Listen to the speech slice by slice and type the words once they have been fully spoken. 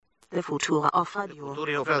The future of radio. The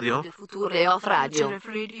future of radio. The future of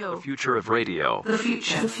radio. The future of radio. The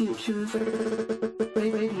future. The future of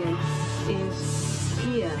radio is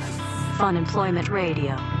here.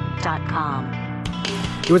 funemploymentradio.com.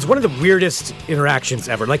 It was one of the weirdest interactions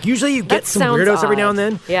ever. Like, usually you get some weirdos every now and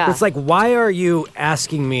then. Yeah. It's like, why are you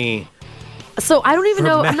asking me? So I don't even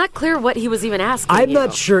know. I'm not clear what he was even asking. I'm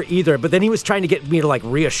not sure either. But then he was trying to get me to, like,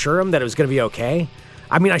 reassure him that it was going to be okay.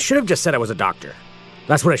 I mean, I should have just said I was a doctor.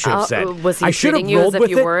 That's what I should have said. Was he I should treating have you as rolled if with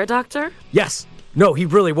you it. were a doctor? Yes. No, he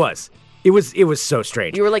really was. It was so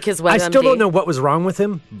strange. You were like his WebMD? I still don't know what was wrong with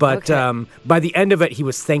him, but Okay. by the end of it, he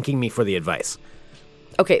was thanking me for the advice.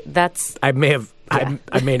 Okay, that's... I may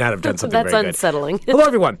not have done something That's very good. unsettling. Hello,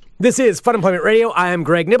 everyone. This is Fun Employment Radio. I am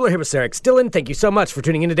Greg Nibbler here with Sarah Stillen. Thank you so much for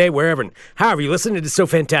tuning in today, wherever and however you listen. It is so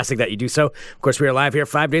fantastic that you do so. Of course, we are live here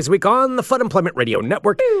 5 days a week on the Fun Employment Radio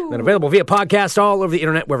Network, and available via podcast all over the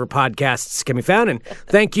internet, wherever podcasts can be found. And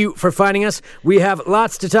thank you for finding us. We have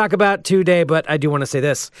lots to talk about today, but I do want to say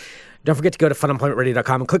this. Don't forget to go to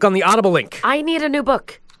funemploymentradio.com and click on the Audible link. I need a new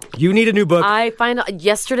book. You need a new book. I find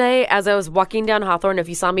yesterday as I was walking down Hawthorne, if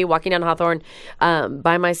you saw me walking down Hawthorne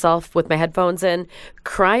by myself with my headphones in,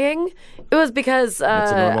 crying, it was because It's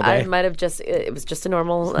a normal day. I might have it was just a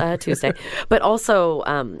normal Tuesday. But also,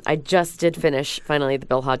 I just did finish, finally, the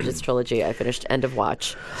Bill Hodges trilogy. I finished End of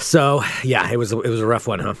Watch. So, yeah, it was a rough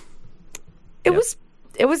one, huh? It was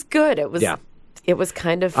good. It was... Yeah. It was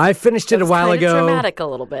kind of... I finished it a while ago. Dramatic a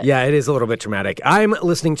little bit. Yeah, it is a little bit traumatic. I'm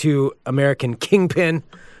listening to American Kingpin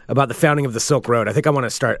about the founding of the Silk Road. I think I want to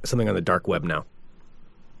start something on the dark web now.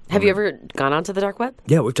 Have you ever gone onto the dark web?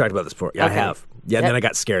 Yeah, we've talked about this before. Yeah, Okay. I have. Yeah, and then I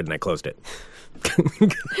got scared and I closed it.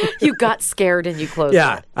 You got scared and you closed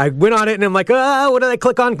Yeah, it. I went on it and I'm like, what did I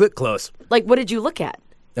click on? Click close. Like, what did you look at?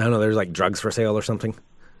 I don't know, there's like drugs for sale or something.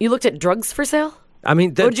 You looked at drugs for sale? I mean,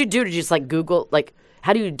 What did you do? Did you just like Google? Like,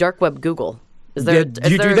 how do you dark web Google? Is there? you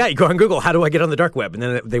do that. You go on Google. How do I get on the dark web? And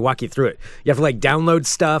then they walk you through it. You have to like download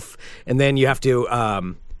stuff, and then you have to.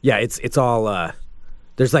 It's all.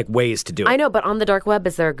 There's like ways to do it. I know, but on the dark web,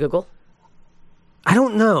 is there a Google? I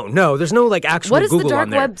don't know. No, there's no like actual What is Google the dark on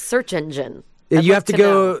there. web search engine? You I'd have like to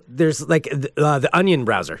go. There's like the Onion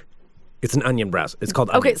browser. It's an Onion browser. It's called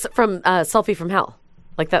Onion. Okay, so from Selfie from Hell,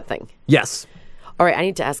 like that thing. Yes. All right, I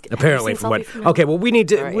need to ask. Apparently, from what? Okay, well, we need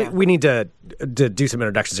to we need to do some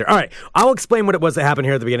introductions here. All right, I'll explain what it was that happened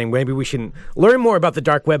here at the beginning. Maybe we should learn more about the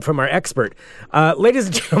dark web from our expert, ladies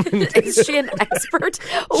and gentlemen. Is she an expert?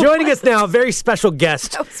 Joining us now, a very special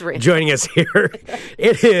guest That was random. joining us here.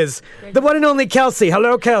 It is the one and only Kelsey.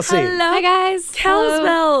 Hello, Kelsey. Hello. Hi, guys. Kels Hello.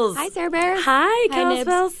 Bells. Hi, Sarah Bear. Hi, Hi, Kels Nibs.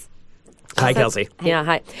 Bells. Hi, Kelsey. Yeah,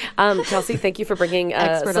 hi. Kelsey, thank you for bringing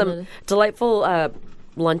Expert on some the- delightful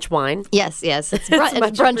lunch wine. Yes. It's, It's it's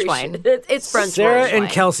much brunch appreciated. wine. It's brunch Sarah wine. and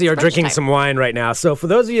Kelsey are Brunch drinking time. some wine right now. So for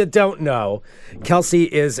those of you that don't know,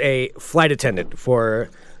 Kelsey is a flight attendant for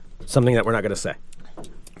something that we're not going to say.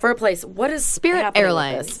 For a place, what is Spirit happening with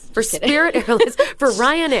Airlines. this? For Spirit Airlines, for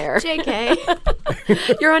Ryanair.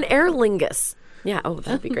 JK. You're on Aer Lingus. Yeah, oh,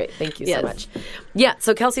 that'd be great. Thank you so Yes. much. Yeah,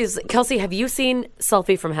 so Kelsey, have you seen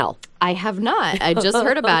Selfie from Hell? I have not. I just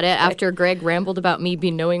heard about it after Greg rambled about me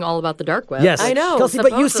knowing all about the dark web. Yes, I know, Kelsey,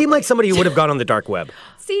 but you seem supposedly. like somebody who would have gone on the dark web.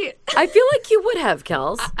 See, I feel like you would have,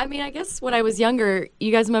 Kels. I mean, I guess when I was younger,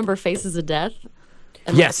 you guys remember Faces of Death?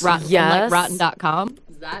 And Yes. Like, Yes. And like rotten.com?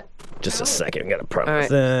 Is that Just a second, I got a problem All with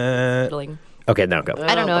that. fiddling? Okay, now go.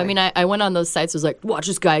 I don't know. I mean, I went on those sites. It was like, watch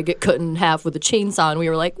this guy get cut in half with a chainsaw. And we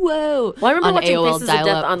were like, whoa. Well, I remember on watching AOL Faces of Death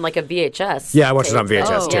dial-up. on like a VHS. Yeah, I watched it on VHS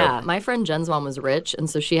Oh, too. Yeah. My friend Jen's mom was rich, and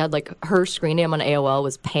so she had like her screen name on AOL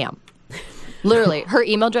was Pam. Literally, her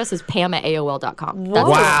email address is pam@aol.com. That's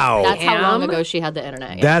Wow. That's how long Pam? ago she had the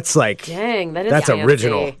internet. Yeah. That's like Dang, that is That's fancy.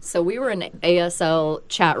 original. So we were in ASL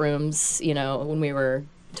chat rooms, when we were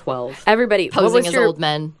 12. Everybody, what Posing was as your old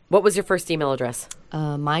men. What was your first email address?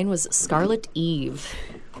 Mine was Scarlet Eve.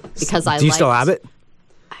 Because I Do you still liked- have it?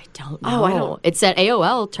 I don't know. Oh, I don't- It's at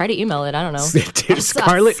AOL. Try to email it. I don't know. Dude,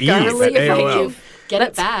 Scarlet Eve at Scarlet Eve. AOL. Get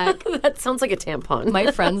it back. That sounds like a tampon. My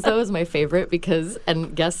friends, though, is my favorite because,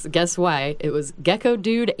 and guess why? It was Gecko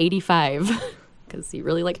Dude 85 because he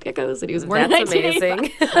really liked geckos and he was born in That's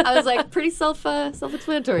 1985. I was like pretty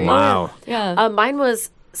self-explanatory. Wow. Yeah. Mine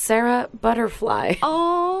was Sarah Butterfly.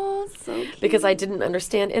 Oh, so cute. Because I didn't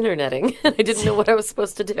understand interneting. I didn't know what I was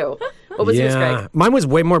supposed to do. What was yours, Greg? Mine was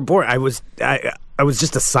way more boring. I was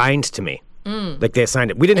just assigned to me. Like they assigned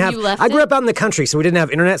it. We didn't And have. you left I grew it? up out in the country, so we didn't have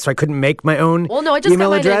internet, so I couldn't make my own Well, no, I just email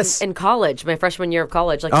got mine address. in college, my freshman year of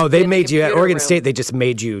college. Like, Oh, they in the made you at computer Oregon room. State. They just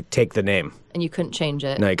made you take the name. And you couldn't change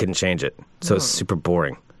it. No, you couldn't change it. So it's super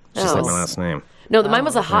boring. It's just like my last name. No, mine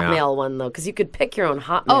was a Hotmail one, though, because you could pick your own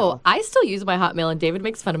Hotmail. Oh, I still use my Hotmail, and David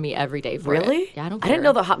makes fun of me every day for it. Really? Yeah, I don't I care. didn't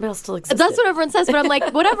know the Hotmail still existed. That's what everyone says, but I'm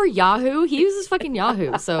like, whatever, Yahoo. He uses fucking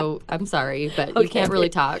Yahoo, so I'm sorry, but you can't really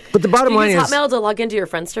talk. But the bottom Do you line use is, Hotmail to log into your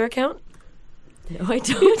Friendster account? No, I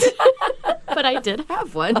don't. But I did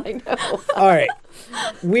have one. I know. all right,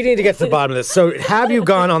 we need to get to the bottom of this. So, have you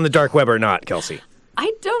gone on the dark web or not, Kelsey?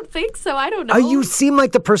 I don't think so. I don't know. You seem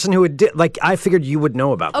like the person who would. Like, I figured you would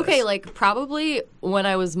know about this. Okay, like probably when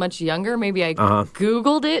I was much younger, maybe I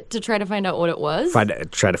Googled it to try to find out what it was.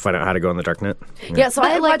 Try to find out how to go on the darknet. Yeah, so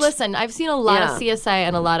I But watched... listen, I've seen a lot of CSI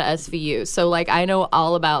and a lot of SVU, so like I know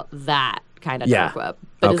all about that kind of dark web.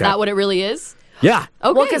 But is Okay. that what it really is? Yeah.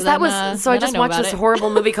 Okay, Well, because that then, was so I then just know watched about this it. horrible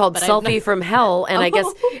movie called But I've Selfie not- from Hell, and I guess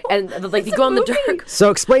like you go on the dark. movie. So,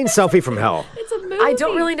 explain Selfie from Hell. It's a movie. I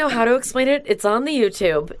don't really know how to explain it. It's on the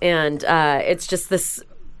YouTube, and it's just this.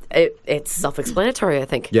 It's self-explanatory, I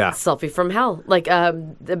think. Yeah. Selfie from hell, like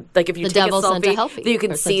if you The take devil a sent a selfie, healthy, you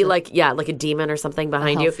can or see sent a- like a demon or something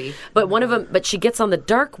behind you. healthy. But one of them, but she gets on the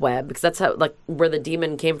dark web because that's how like where the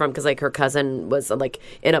demon came from. Because like her cousin was like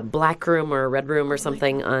in a black room or a red room or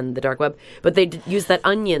something on the dark web. But they use that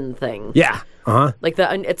onion thing. Yeah. Like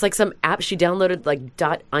it's like some app she downloaded, like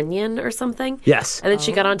 .onion or something. Yes. And then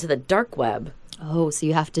she got onto the dark web. Oh, so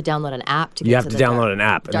you have to download an app to get You have to to the download dark- an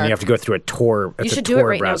app, and then dark- you have to go through a Tor. You It's should a do it Tor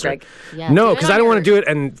right browser. now, Greg. Yeah, No, do it because on I don't want your- to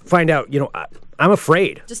do it and find out. I'm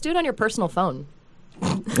afraid. Just do it on your personal phone.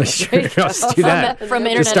 Sure, just do that. From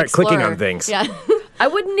Internet Just start clicking Explorer. on things. Yeah. I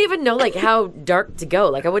wouldn't even know like how dark to go.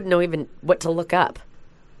 Like I wouldn't know even what to look up.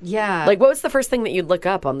 Yeah. Like what was the first thing that you'd look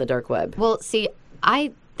up on the dark web? Well, see,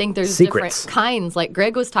 I think there's Secrets. different kinds. Like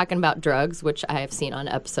Greg was talking about drugs, which I have seen on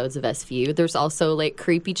episodes of SVU. There's also like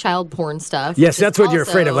creepy child porn stuff. Yes, which that's is what you're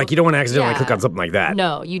afraid of. also- Like, you don't want to accidentally Yeah. click on something like that.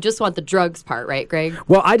 No, you just want the drugs part, right, Greg?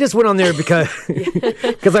 Well, I just went on there because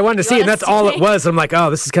I wanted to see, and that's all it was. I'm like, oh,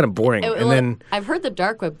 this is kind of boring. And then I've heard the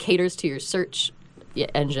dark web caters to your search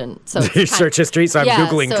engine. So it's your kind- search history. So I'm Yeah,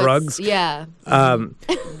 Googling so it's- drugs. Yeah.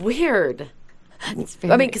 Weard. It's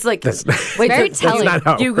I mean, because like, wait, very so- telling. not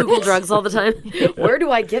how it you Google drugs all the time. Where do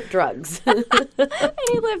I get drugs?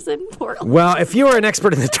 He lives in Portland. Well, if you are an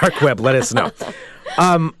expert in the dark web, let us know.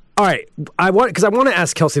 All right, I want to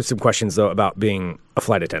ask Kelsey some questions though about being a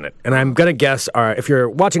flight attendant, and I'm gonna guess. If you're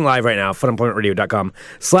watching live right now,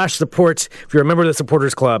 funemploymentradio.com/support. If you're a member of the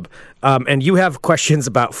supporters club, and you have questions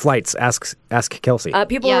about flights, ask Kelsey.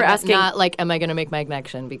 People Yeah, were but asking. not like, am I going to make my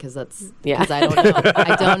connection? Because that's Yeah. because I don't know.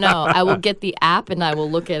 I don't know. I will get the app and I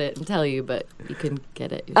will look at it and tell you, but you can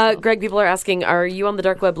get it yourself. Greg, people are asking, are you on the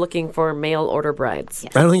dark web looking for mail order brides?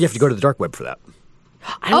 I don't think you have to go to the dark web for that.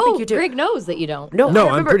 I don't Oh, think you do. Greg knows that you don't. No, No, I I'm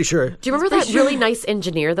remember- pretty sure. Do you remember that really nice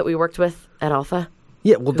engineer that we worked with at Alpha?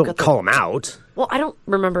 Yeah, well, don't got the- call him out. Well, I don't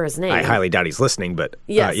remember his name. I highly doubt he's listening, but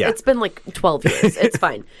Yes, yeah. it's been like 12 years. It's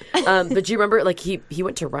fine. But do you remember, like, he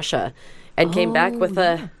went to Russia and came back with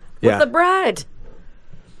a Yeah. bride.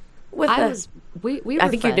 With I a- was. We were I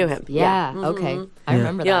think you knew friends. him. Yeah. Yeah. Okay. I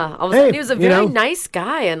remember Yeah, that. all of a sudden Hey, he was a you very know. nice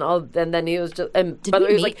guy, and then he was just. And Did by the we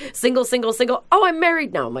way, he was meet? like single. Oh, I'm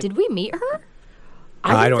married now. I'm like, Did we meet her?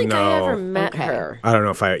 I don't don't think I ever know. met Okay. her. I don't know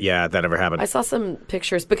if that ever happened. I saw some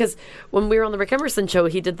pictures because when we were on the Rick Emerson show,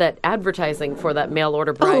 he did that advertising for that mail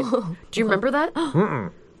order bride. Do you remember that?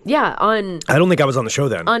 Yeah, on I don't think I was on the show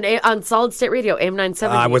then. on Solid State Radio, AM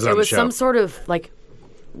 970. I wasn't it on the was show. some sort of like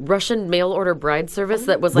Russian mail order bride service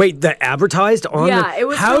that was like. Wait, that advertised on? Yeah, it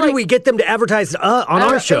was How for, do like- we get them to advertise on I don't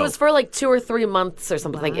our know, show? It was for like 2 or 3 months or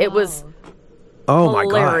something. It was oh my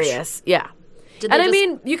gosh! hilarious. Yeah. Did And they I just-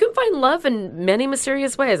 mean, you can find love in many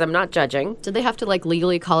mysterious ways. I'm not judging. Did they have to like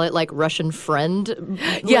legally call it like Russian friend?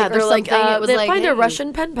 Yeah, or they're like, something? It was they like, find hey, a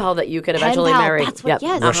Russian pen pal that you could pen eventually pal. marry. That's what. Yep.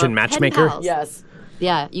 Yes, Russian pen matchmaker? pals. Yes.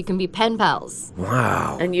 Yeah, you can be pen pals.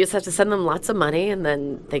 Wow. And you just have to send them lots of money, and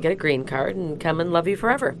then they get a green card and come and love you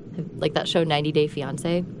forever. Like that show 90 Day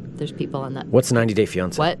Fiance. There's people on that. What's 90 Day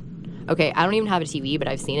Fiance? What? Okay, I don't even have a TV, but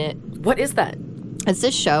I've seen it. What is that? It's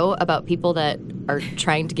this show about people that are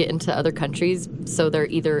trying to get into other countries, so they're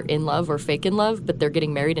either in love or fake in love, but they're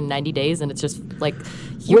getting married in 90 days, and it's just like,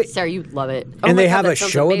 Wait. Sarah, you'd love it. And my they God, have that a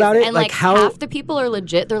sounds show about amazing. it? And like how? half the people are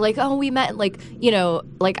legit. They're like, oh, we met, like, you know,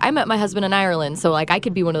 like I met my husband in Ireland, so like I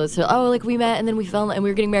could be one of those. Oh, like we met and then we fell and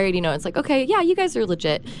we were getting married. You know, it's like, okay, yeah, you guys are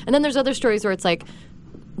legit. And then there's other stories where it's like,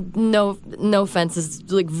 no offense,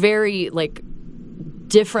 is like very like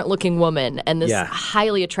different looking woman and this Yeah.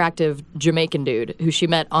 highly attractive Jamaican dude who she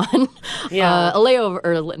met on Yeah. a layover,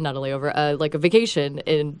 or not a layover, like a vacation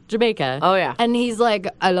in Jamaica. Oh, yeah. And he's like,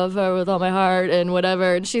 I love her with all my heart and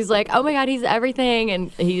whatever. And she's like, oh my God, he's everything.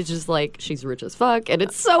 And he's just like, she's rich as fuck. And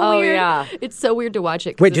it's so Oh, weird. yeah. It's so weird to watch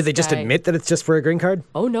it. 'cause Wait, did this they just guy- admit that it's just for a green card?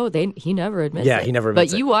 Oh no, he never admits Yeah, it. he never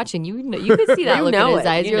admits But you it. watching, you could see that You look in know his it.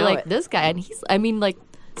 eyes. You You're know like, it. this guy, and he's, I mean, like,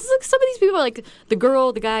 this is like some of these people are like the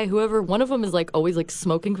girl, the guy, whoever. One of them is like always like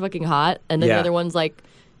smoking fucking hot, and then Yeah. the other one's like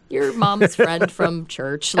your mom's friend from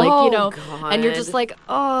church, like Oh, you know. And you're God. just like,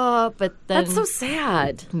 oh, but then That's so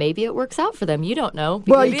sad. maybe it works out for them. You don't know.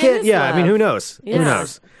 Well, because- you can't. is Yeah, I mean, who love. knows? Who Yeah.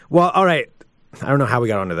 knows? Well, all right. I don't know how we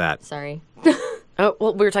got onto that. Sorry. Oh,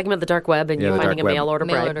 well, we were talking about the dark web and Yeah, you the finding dark a web. mail order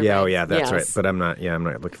Mail bread. order. Yeah, oh bread. yeah, that's Yes. right. But I'm not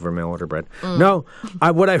looking for mail order bread. No, I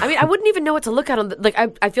I mean, I wouldn't even know what to look at on the, like.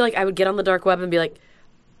 I feel like I would get on the dark web and be like,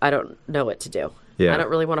 I don't know what to do. Yeah. I don't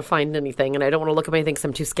really want to find anything, and I don't want to look at anything because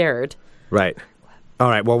I'm too scared. right. All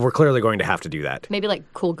right. Well, we're clearly going to have to do that. Maybe like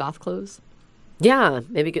cool goth clothes. Yeah,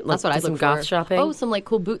 maybe get, like, That's what do I some look goth for. shopping. Oh, some like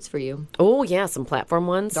cool boots for you. Oh, yeah, some platform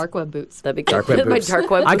ones. Dark web boots. That'd be good. Dark web My boots. dark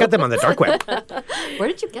web. I got them on the dark web. Where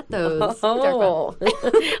did you get those? Dark web.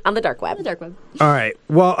 Oh, on the dark web. The dark web. All right.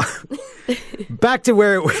 Well, back to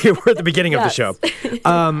where we were at the beginning of the show.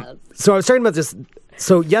 So I was talking about this.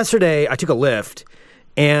 So yesterday I took a Lyft,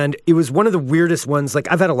 and it was one of the weirdest ones.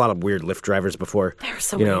 Like, I've had a lot of weird Lyft drivers before. There are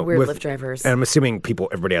so many weird Lyft drivers. And I'm assuming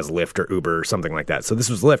everybody has Lyft or Uber or something like that. So this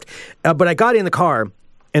was Lyft. But I got in the car,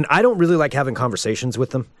 and I don't really like having conversations with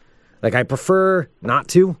them. Like, I prefer not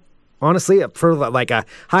to, honestly. I prefer like a,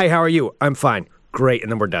 hi, how are you? I'm fine. Great.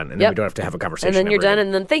 And then we're done. And then Yep. we don't have to have a conversation. And then you're ever done, again.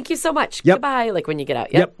 and then thank you so much. Yep. Goodbye. Like when you get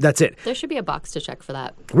out. Yep, that's it. There should be a box to check for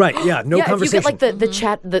that. Right, yeah, no Yeah, if you conversation. get like the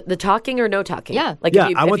chat, the talking or no talking. Yeah. Like Yeah, if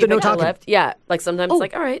you, I if want you the no pick a talking. Lyft, yeah, like sometimes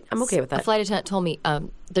like, all right, I'm okay with A that. flight attendant told me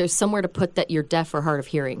there's somewhere to put that you're deaf or hard of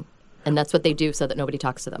hearing. And that's what they do so that nobody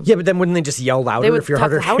talks to them. Yeah, but then wouldn't they just yell louder They would if you're talk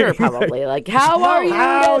harder? louder hearing? probably. Like, how are you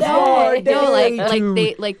How's your today? No,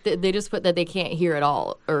 day, like they just put that they can't hear at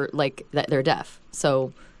all, or like that they're deaf.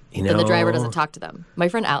 So You then the driver know- doesn't talk to them. My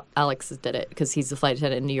friend Alex did it because he's a flight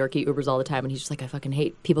attendant in New York. He Ubers all the time, and he's just like, I fucking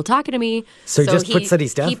hate people talking to me. So he just puts that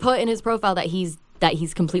he's deaf? He put in his profile that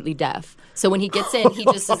he's completely deaf. So when he gets in, he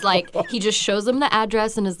just is like, he just shows them the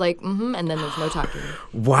address and is like, and then there's no talking.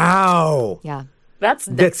 Wow. Yeah. That's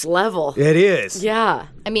next level. It is. Yeah.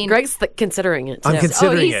 I mean- Greg's considering it. I'm too.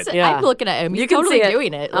 considering he's, it. Yeah. I'm looking at him. He's You can totally see it.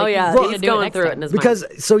 doing it. Oh, Like, yeah. he's gonna He's do going next through it time. in his Because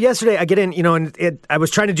mind. so yesterday I get in, and I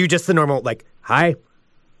was trying to do just the normal, like, hi,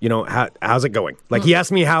 how's it going? Like, he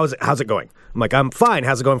asked me how's it going. I'm like, I'm fine.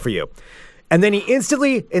 How's it going for you? And then he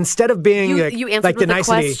instantly, instead of being like, You answered like the with a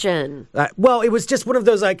nicety, question. well, it was just one of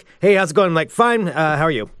those like, hey, how's it going? I'm like, fine. How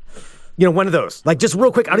are you? One of those. Like, just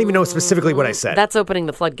real quick. I don't even know specifically what I said. That's opening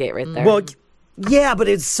the floodgate right there. Well, yeah, but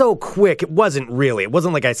it's so quick. It wasn't really. It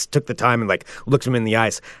wasn't like I took the time and like looked him in the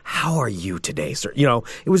eyes. How are you today, sir?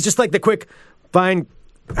 It was just like the quick, fine.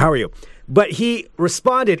 How are you? But he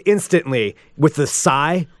responded instantly with a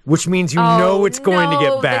sigh, which means it's going to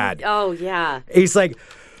get bad. Oh, yeah. He's like,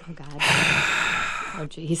 Oh, God. Oh,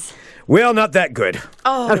 jeez. well, not that good.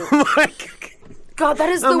 Oh. And I'm like, God, that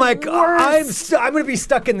is the I'm like, worst. I'm going to be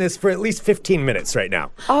stuck in this for at least 15 minutes right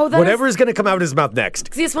now. Oh, that whatever is going to come out of his mouth next.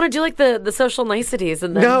 Because you just want to do like the social niceties,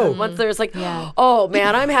 and then No. once there's like, Yeah. oh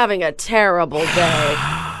man, I'm having a terrible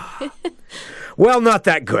day. Well, not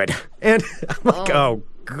that good. And I'm like, oh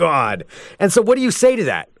God. And so what do you say to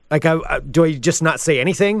that? Like, do I just not say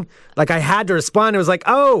anything? Like, I had to respond. I was like,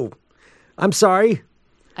 oh, I'm sorry.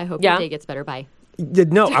 I hope Yeah. your day gets better. Bye.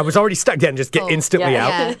 No, I was already stuck then. Just get instantly yeah, out.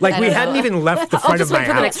 yeah. Like, I we don't hadn't know. even left the I'll front of just my wait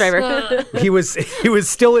for the next house. driver. He was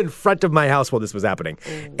still in front of my house while this was happening.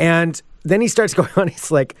 And then he starts going on.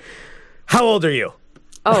 He's like, how old are you?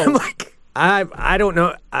 Oh. I'm like, I don't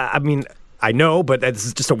know. I mean, I know, but this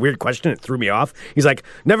is just a weird question. It threw me off. He's like,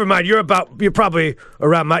 never mind. You're probably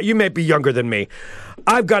around you may be younger than me.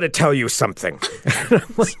 I've got to tell you something. And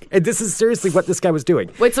I'm like, and this is seriously what this guy was doing.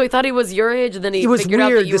 Wait, so he thought he was your age, and then he It was figured out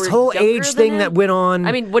weird. that you This were whole younger age than thing him? that went on.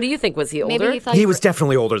 I mean, what do you think? Was he older? Maybe he thought He you was were-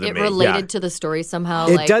 definitely older than It me. related yeah. to the story somehow.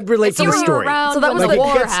 It like, did relate if to you the were story. around So that when was the like-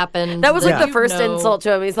 war Yes. happened. That was like then the first you know. insult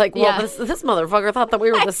to him. He's like, well, Yeah. this motherfucker thought that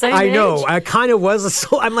we were the same I age. know. I kind of was.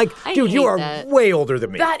 I'm like, I dude, you hate are that. way older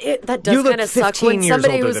than me. That You does look kind of suck 15 when years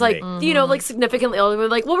somebody older who's than like, me. like significantly older, we're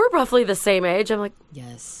like, well, we're roughly the same age. I'm like,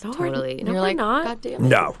 Yes, No, we're- totally. And no, you're we're like, not. God damn it.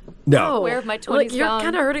 No. oh, Where have my I'm like, 20s you're gone?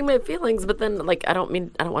 kind of hurting my feelings, but then like, I don't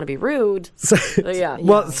want to be rude. Yeah.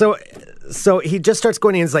 Well, so he just starts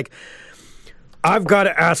going in. He's like, I've got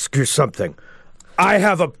to ask you something. I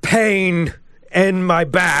have a pain in my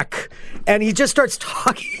back. And he just starts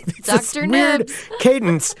talking. It's this Dr. weird Nibs.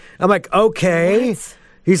 cadence. I'm like, okay.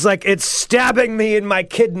 He's like, it's stabbing me in my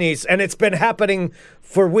kidneys, and it's been happening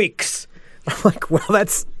for weeks. I'm like, well,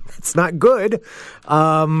 that's not good.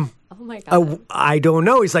 Oh my God. I don't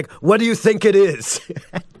know. He's like, what do you think it is?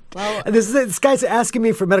 Well, and this guy's asking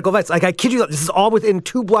me for medical advice. Like, I kid you not, this is all within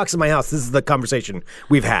 2 blocks of my house. This is the conversation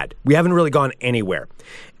we've had. We haven't really gone anywhere.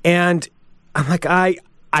 And I'm like, I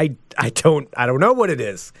don't know what it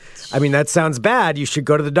is. I mean, that sounds bad. You should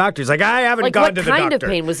go to the doctor. He's like, I haven't Like, gone what to the doctor. kind of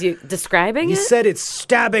pain? Was you describing He it? said it's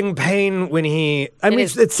stabbing pain when he. I mean,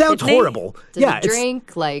 his it sounds kidney? horrible. does he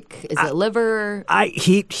drink? Like, is it liver?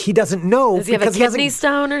 He doesn't know. Does he have a because kidney hasn't-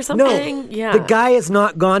 stone or something? No, Yeah. the guy has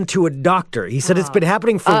not gone to a doctor. He said it's been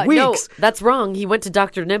happening for No, weeks. that's wrong. He went to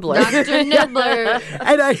Dr. Nibbler. Dr. Nibbler.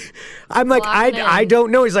 And I'm like, Clocking I in.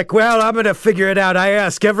 don't know. He's like, well, I'm going to figure it out. I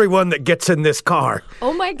ask everyone that gets in this car.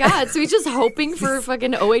 Oh my God. So he's just hoping for a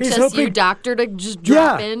fucking OHSU hoping- doctor to just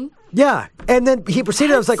drop in? Yeah. And then he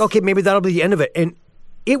proceeded. I was like, okay, maybe that'll be the end of it. And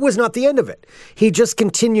it was not the end of it. He just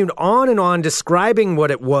continued on and on describing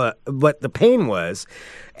what it was, what the pain was.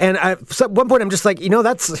 And so at one point, I'm just like,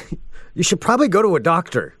 you should probably go to a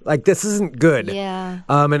doctor. Like, this isn't good. Yeah.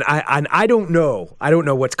 And I don't know. I don't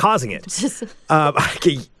know what's causing it.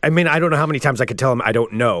 I mean, I don't know how many times I could tell him I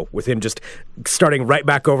don't know with him just starting right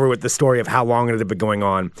back over with the story of how long it had been going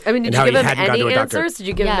on. I mean, did and you how give he him hadn't gone to any a doctor. answers? Did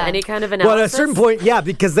you give him Yeah. any kind of Well, analysis? at a certain point, yeah,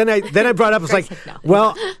 because then I brought up, I was like, Greg's like, no.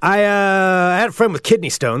 well, I had a friend with kidney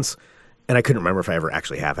stones, and I couldn't remember if I ever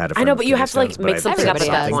actually have had a friend I know, with but you kidney have to like stones, make but something up at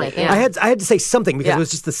Everybody that does, point. I think. Yeah. I had to say something because Yeah. it was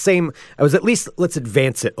just the same. I was at least, let's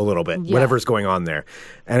advance it a little bit, whatever's going on there.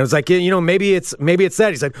 And it was like, maybe it's that.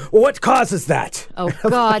 He's like, well, what causes that? Oh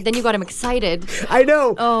God. Then you got him excited. I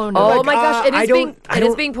know. Oh, no. Oh Like, my gosh! It I is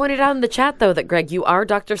don't- being pointed out in the chat though that Greg, you are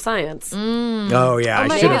Dr. Science. Oh yeah, I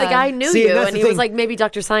my should Maybe have. the guy knew See, you, that's and the he was thing. like, maybe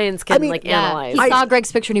Dr. Science can analyze. He saw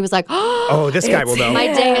Greg's picture and he was like, oh, Oh, this guy will know. my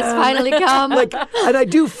day has finally come. And I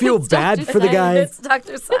do feel bad Dr. for the guy. It's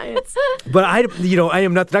Dr. Science. But I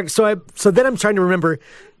am not the doctor. So then I'm trying to remember,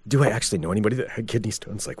 do I actually know anybody that had kidney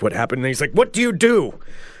stones? Like, what happened? And he's like, what do you do?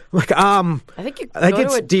 I'm like, I think you I think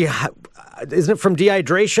go it's to isn't it from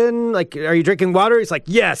dehydration? Like, are you drinking water? He's like,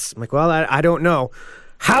 yes. I'm like, well, I don't know.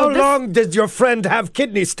 How long did your friend have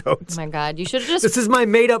kidney stones? Oh my God. You should have just This is my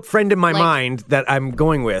made-up friend in my Like- mind that I'm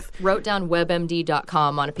going with. wrote down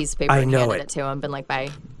webmd.com on a piece of paper I and know handed it. it to him. Been like, bye.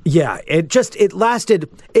 Yeah, it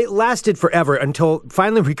lasted forever until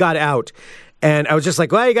finally we got out. And I was just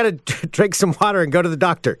like, well, you got to drink some water and go to the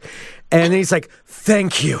doctor. And then he's like,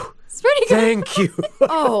 thank you. It's pretty good. Thank you.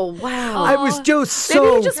 Oh wow! I was just so.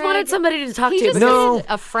 Maybe he just wanted somebody to talk He to. just because No. needed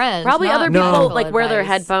a friend. Probably not other No. people medical like wear their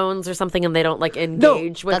advice. headphones or something, and they don't like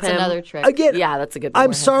engage with That's him. another trick. Again, Yeah, that's a good. I'm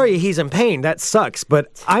one. sorry he's in pain. That sucks.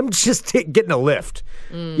 But I'm just getting a lift.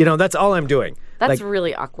 That's all I'm doing. That's Like,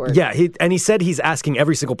 really awkward. yeah. He said he's asking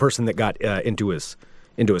every single person that got into his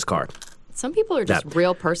car. Some people are just That-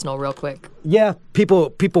 real personal, real quick. Yeah, people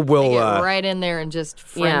will. They get right in there and just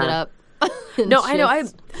friend it Yeah. up. And No, I know.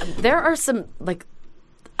 just- There are some like.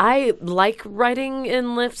 I like riding in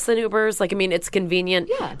Lyfts and Ubers. Like, I mean, it's convenient.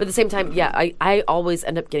 Yeah. But at the same time, yeah, I always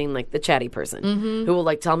end up getting like the chatty person who will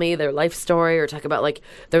like tell me their life story or talk about like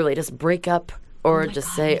their latest breakup or just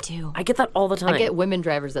God, say. me too. I get that all the time. I get women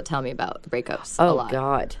drivers that tell me about breakups a oh lot.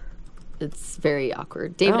 God. It's very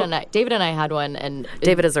awkward. David Oh. and I had one, and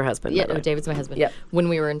David is her husband. Yeah, by the no, way. David's my husband. Yep. When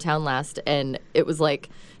we were in town last, and it was like,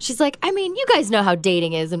 she's like, I mean, you guys know how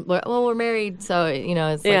dating is, and we're married, so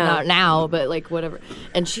it's like Yeah. not now, but like whatever.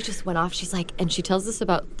 And she just went off. She's like, and she tells us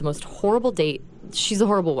about the most horrible date. She's a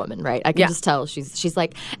horrible woman, right? I can Yeah. just tell. She's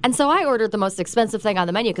like, and so I ordered the most expensive thing on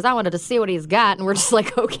the menu because I wanted to see what he's got, and we're just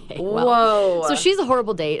like, okay, well. Whoa. So she's a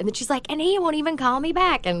horrible date, and then she's like, and he won't even call me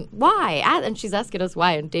back, and why? And she's asking us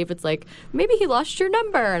why, and David's like, maybe he lost your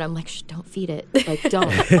number, and I'm like, shh, don't feed it, like don't.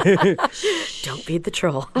 Don't feed the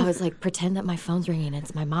troll. I was like, pretend that my phone's ringing.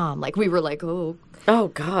 It's my mom. Like we were like, oh, Oh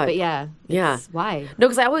God. but yeah, Yeah. it's- Why? No,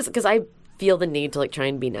 because I feel the need to like try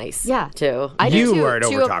and be nice. Yeah. Too. I do You too, are an to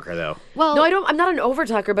a- overtalker, though. Well, No, I don't. I'm not an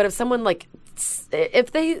overtalker, but if someone like,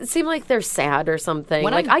 if they seem like they're sad or something,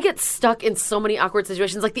 When like I'm- I get stuck in so many awkward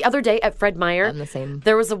situations. Like the other day at Fred Meyer, I'm the same.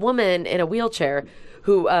 There was a woman in a wheelchair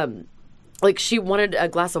who, like, she wanted a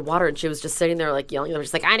glass of water, and she was just sitting there like yelling.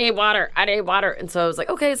 She's like, "I need water, I need water." And so I was like,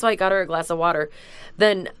 "Okay," so I got her a glass of water.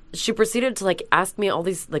 Then she proceeded to like ask me all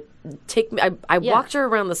these like take me. I walked her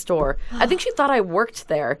around the store. I think she thought I worked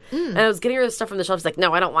there, and I was getting her the stuff from the shelf. She's like,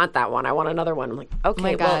 "No, I don't want that one. I want another one." I'm like, "Okay,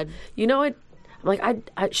 my well, God. you know what?" I'm like,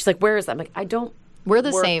 I she's like, "Where is that?" I'm like, I don't We're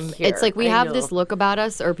the work same. here. It's like we I have know. this look about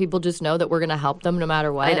us, or people just know that we're going to help them no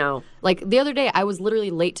matter what. I know. Like the other day, I was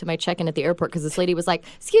literally late to my check-in at the airport because this lady was like,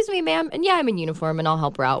 "Excuse me, ma'am," and yeah, I'm in uniform and I'll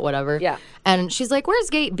help her out, whatever. Yeah. And she's like, "Where's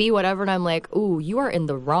gate B, whatever?" And I'm like, "Ooh, you are in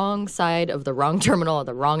the wrong side of the wrong terminal of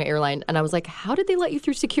the wrong airline." And I was like, "How did they let you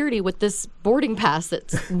through security with this boarding pass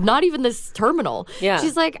that's not even this terminal?" Yeah.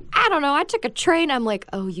 She's like, "I don't know. I took a train." I'm like,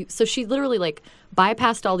 "Oh, you." So she literally like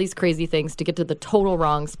bypassed all these crazy things to get to the total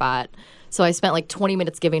wrong spot. So I spent like 20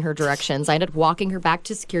 minutes giving her directions. I ended up walking her back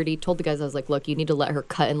to security, told the guys, I was like, look, you need to let her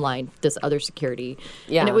cut in line with this other security.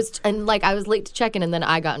 Yeah. And I was late to check in, and then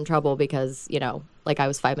I got in trouble because, you know, like I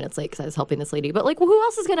was 5 minutes late because I was helping this lady. But like, well, who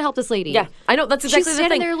else is going to help this lady? Yeah, I know. That's exactly She's the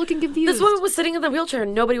standing thing. there looking confused. This woman was sitting in the wheelchair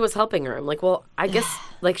and nobody was helping her. I'm like, well, I guess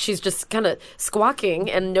like she's just kind of squawking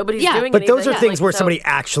and nobody's Yeah. doing But anything. those are Yeah, things like, where so- somebody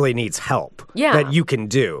actually needs help. Yeah. That you can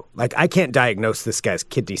do. Like, I can't diagnose this guy's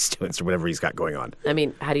kidney stones or whatever he's got going on. I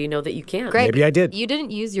mean, how do you know that you can? Greg, Maybe I did. You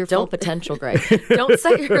didn't use your full potential, Greg. Don't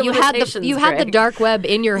set your You had limitations, the Greg. dark web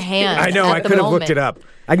in your hand. I know. at I the could have moment. looked it up.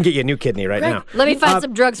 I can get you a new kidney right now. Let me find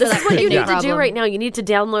some drugs for This that is what you kidney need to do problem. right now. You need to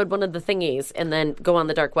download one of the thingies and then go on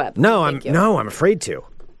the dark web. No, Thank you. I'm afraid to.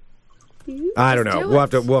 I don't know.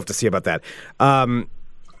 do We'll have to see about that. All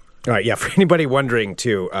right, yeah. For anybody wondering,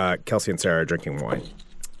 too, Kelsey and Sarah are drinking wine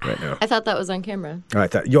right now. I thought that was on camera. I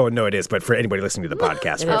thought, no, it is. But for anybody listening to the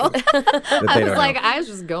podcast, I was like, I was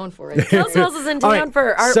just going for it. Kelsey is in All town right,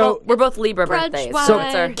 for our. so- well, we're both Libra Brunch birthdays. wine. So,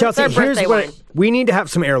 it's our, Kelsey, it's our here's birthday what wine. we need to have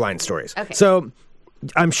some airline stories. Okay. So,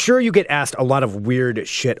 I'm sure you get asked a lot of weird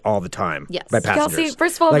shit all the time Yes. by passengers. Kelsey,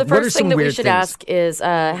 first of all, Like, the what are first some thing that we weird should things? ask is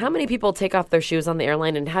how many people take off their shoes on the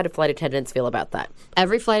airline and how do flight attendants feel about that?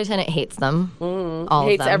 Every flight attendant hates them. All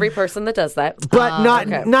Hates of them. every person that does that. But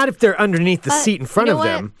okay. not if they're underneath the seat in front You know of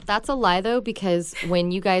what? them. That's a lie, though, because when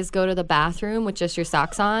you guys go to the bathroom with just your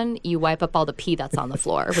socks on, you wipe up all the pee that's on the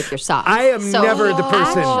floor with your socks. I am never the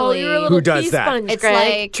person actually, You're a little who does pee that. sponge, It's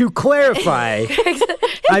Greg. like To clarify,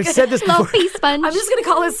 I've said this little before. pee sponge. I'm just going to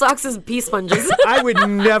call his socks as pee sponges. I would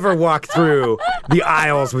never walk through the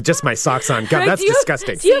aisles with just my socks on. God, Greg, that's do you have-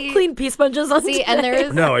 disgusting. Do you have clean pee sponges on See, and there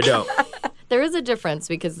is No, I don't. there is a difference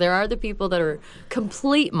because there are the people that are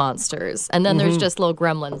complete monsters, and then there's just little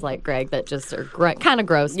gremlins like Greg that just are kind of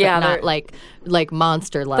gross, Yeah, but they're- not like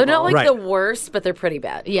monster level. They're not like Right. the worst, but they're pretty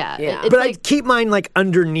bad. Yeah, Yeah. it's But I like- keep mine like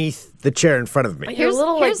underneath the chair in front of me. Your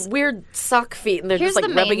little like here's- weird sock feet, and they're here's just like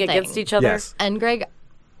the main rubbing thing. against each other. Yes. And Greg,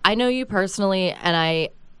 I know you personally, and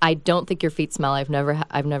I don't think your feet smell. I've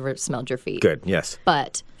never smelled your feet. Good. Yes.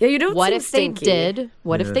 But Yeah, you don't what seem if stinky. they did?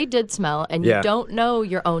 What if they did smell and Yeah. you don't know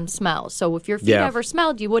your own smell? So if your feet Yeah. ever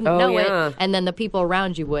smelled, you wouldn't Oh, know yeah. it, and then the people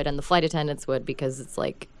around you would, and the flight attendants would, because it's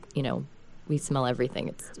like, you know, we smell everything.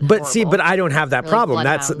 It's But see, horrible. but I don't have that We're like problem.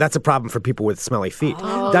 That's bloodhounds. a problem for people with smelly feet.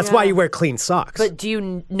 That's why you wear clean socks. But do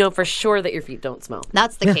you know for sure that your feet don't smell?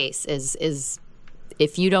 That's the case. Is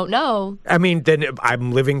if you don't know, I mean, then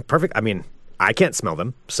I'm living perfect. I mean, I can't smell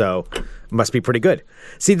them, so it must be pretty good.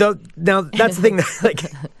 See, though, now that's the thing. That, like,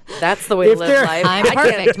 That's the way to If live they're- life. I'm I can't-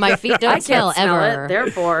 perfect. My feet I don't can't smell smell ever. it.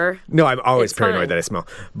 Therefore, no, I'm always It's paranoid fine. that I smell.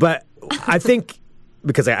 But I think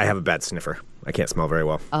because I have a bad sniffer, I can't smell very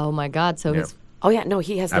well. Oh my God! So his oh yeah, no,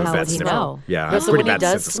 he has I have no a bad would he sniffer. know? Yeah, I No, have so pretty when he bad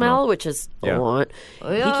does sense of smell, which is Yeah. a lot,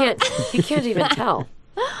 he can't even tell.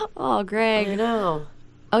 oh Greg. I know.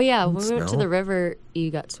 Oh yeah, when we went to smell. the river, you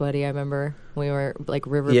got sweaty. I remember we were like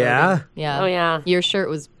river. Yeah? boating. Yeah. Oh, yeah. Your shirt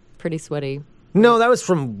was pretty sweaty. No, that was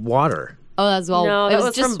from water. Oh, that's well. No, it that was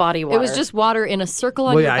was just, from body It was water. just water in a circle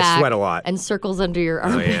on Well, your yeah, I back. sweat a lot. And circles under your Oh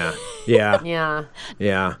arm. yeah, yeah, Yeah.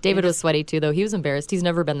 yeah. David was sweaty too, though. He was embarrassed. He's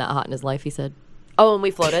never been that hot in his life. He said. Oh, and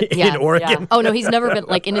we floated. Yeah. In Oregon. Yeah. Oh no, he's never been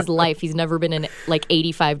like in his life. He's never been in like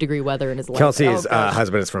 85-degree weather in his life. Kelsey's Oh, gosh.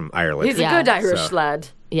 husband is from Ireland. He's Yeah. a good Irish So- lad.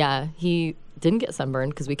 Yeah, he didn't get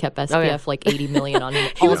sunburned because we kept SPF Oh, yeah. like 80 million on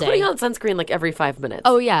him He all was day. putting on sunscreen like every 5 minutes.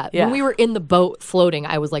 Oh yeah. Yeah. When we were in the boat floating,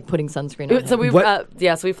 I was like putting sunscreen on So him. we What-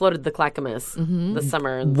 so we floated the Clackamas this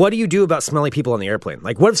summer. What do you do about smelly people on the airplane?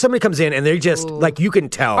 Like, what if somebody comes in and they're just like you can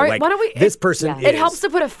tell, All right, like why don't we? this person is. It helps to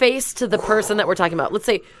put a face to the person that we're talking about. Let's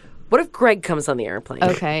say, what if Greg comes on the airplane?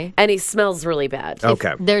 Okay. And he smells really bad.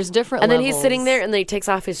 Okay. There's different And then levels. he's sitting there, and then he takes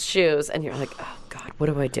off his shoes, and you're like, oh God, what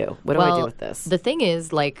do I do? What do I do with this? The thing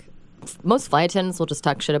is, like, most flight attendants will just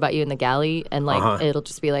talk shit about you in the galley, and like it'll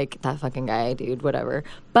just be like that fucking guy, dude, whatever.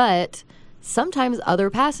 But sometimes other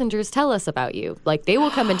passengers tell us about you. Like they will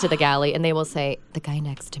come into the galley and they will say, "The guy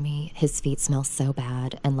next to me, his feet smell so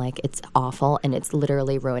bad, and like it's awful, and it's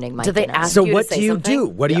literally ruining my." Do they dinner." ask So you to what say do you something? do?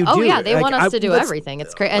 What do you do? Oh yeah, they Like, want us to do let's- everything.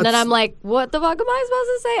 It's crazy. And then I'm like, "What the fuck am I supposed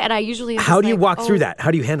to say?" And I usually am How just do you like, walk through "Oh, that? How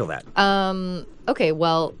do you handle that? Okay,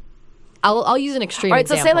 well, I'll use an extreme All right,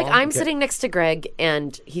 so say example. like I'm sitting next to Greg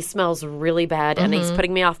and he smells really bad and he's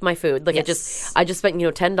putting me off my food. Like Yes. I just spent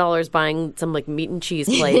 $10 buying some like meat and cheese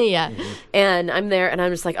plate. Yeah. And I'm there and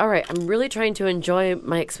I'm just like, all right, I'm really trying to enjoy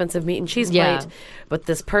my expensive meat and cheese Yeah. plate, but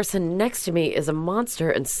this person next to me is a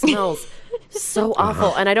monster and smells so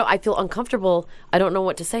awful, and I feel uncomfortable. I don't know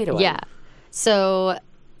what to say to him. Yeah. So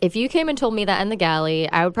if you came and told me that in the galley,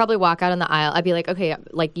 I would probably walk out in the aisle. I'd be like, okay,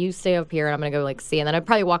 like you stay up here and I'm going to go like see. And then I'd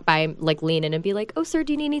probably walk by, like lean in and be like, oh, sir,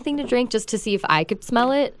 do you need anything to drink? Just to see if I could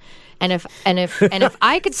smell it. And if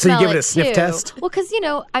I could So you smell give it a too. sniff test? Well, because,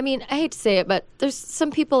 I mean, I hate to say it, but there's some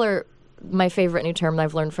people are, my favorite new term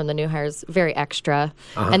I've learned from the new hires, very extra.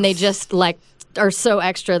 And they just like are so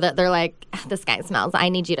extra that they're like, this guy smells. I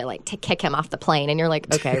need you to like to kick him off the plane. And you're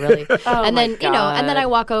like, okay, really? And then, and then I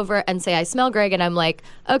walk over and say, I smell Greg. And I'm like,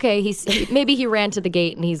 okay, maybe he ran to the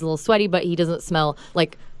gate and he's a little sweaty, but he doesn't smell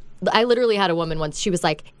like. I literally had a woman once, she was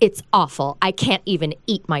like, it's awful. I can't even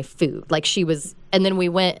eat my food. Like she was, and then we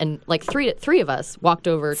went and like three of us walked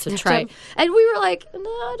over to try. And we were like, no,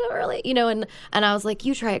 I don't really, and I was like,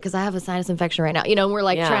 you try it because I have a sinus infection right now. And we're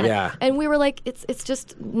like trying to, and we were like, it's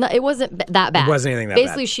just, it wasn't that bad. It wasn't anything that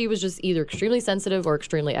Basically, bad. she was just either extremely sensitive or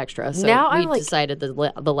extremely extra. So Now we I'm like- decided the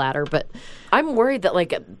latter, but. I'm worried that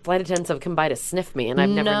like flight attendants have come by to sniff me, and I've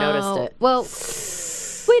never noticed it. Well,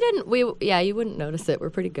 we didn't, you wouldn't notice it.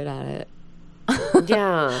 We're pretty good at it.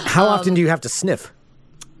 Yeah. How often do you have to sniff?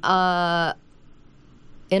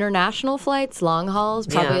 International flights, long hauls,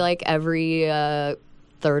 probably Yeah. like every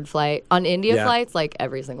third flight. On India Yeah. flights, like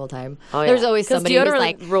every single time. Oh, yeah. There's always 'Cause somebody who's deodorant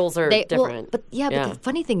like rules are well, different. but Yeah. the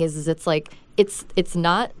funny thing is it's like it's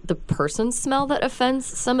not the person's smell that offends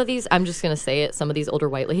some of these. I'm just gonna say it. Some of these older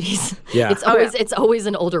white ladies. Yeah. It's always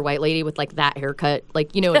an older white lady with like that haircut.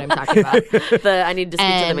 Like you know what I'm talking about. I need to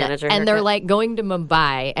speak to the manager. And they're haircut. like going to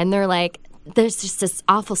Mumbai, and they're like, there's just this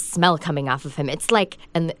awful smell coming off of him. It's like,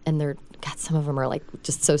 and they're, God, some of them are like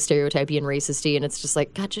just so stereotypy and racisty, and it's just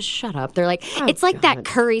like, God, just shut up. They're like, it's like that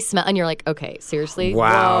curry smell, and you're like, okay, seriously?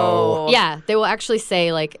 Wow. Yeah, they will actually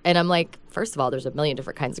say like, and I'm like, first of all, there's a million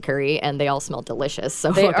different kinds of curry, and they all smell delicious.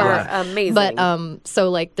 So they fuck are off. amazing. But so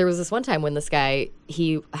like there was this one time when this guy,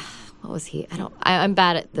 what was he? I'm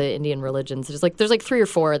bad at the Indian religions. There's like 3 or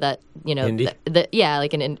 4 that Hindi?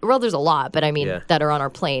 Well, there's a lot, but I mean Yeah. that are on our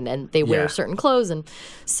plane, and they wear Yeah. certain clothes, and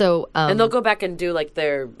so and they'll go back and do like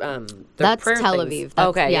their that's prayer Tel things. Aviv. That's,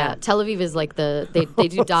 Okay, yeah. Tel Aviv is like they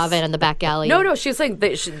do daven in the back alley. No, she was saying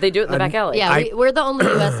they do it in the back alley. Yeah, we're the only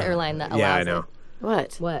U.S. airline that allows Yeah, I know. it.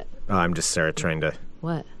 What? What? Oh, I'm just trying to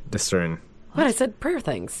What? discern. What? I said prayer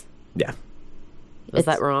things. Yeah. Is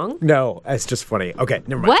that wrong? No, it's just funny. Okay,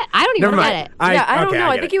 never mind. What? I don't even Never get mind. it. I don't okay, know.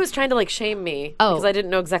 I get think it. he was trying to like shame me Oh. because I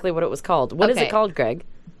didn't know exactly what it was called. What is Okay. it called, Greg?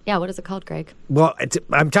 Yeah, what is it called, Greg? Well,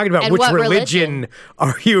 I'm talking about And which what religion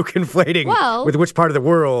are you conflating Well- with which part of the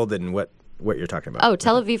world and what you're talking about. Oh,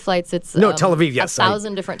 Tel Aviv flights. It's No, Tel Aviv, yes,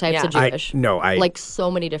 1,000 different types of I- Jewish. I- like so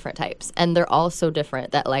many different types, and they're all so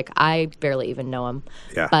different that like I barely even know them.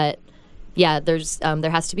 Yeah. But yeah, there's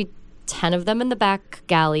there has to be 10 of them in the back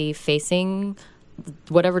galley facing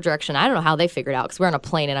whatever direction. I don't know how they figured out because we're on a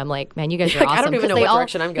plane, and I'm like, man, you guys are Like, awesome. I don't even 'Cause know they what all-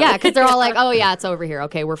 direction I'm going. Yeah, because they're all like, oh yeah, it's over here.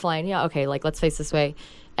 Okay, we're flying. Yeah, okay, like let's face this way.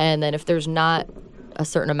 And then if there's not a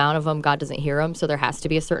certain amount of them, God doesn't hear them. So there has to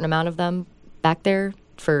be a certain amount of them back there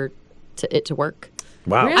for it to work.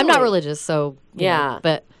 Wow. Really? I'm not religious, so you Yeah. know,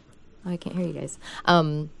 but I can't hear you guys.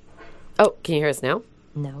 Oh, can you hear us now?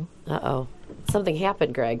 No. Uh-oh. Something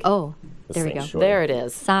happened, Greg. Oh, there we go. There it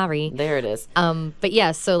is. Sorry. There it is. But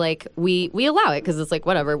yeah, so like we allow it because it's like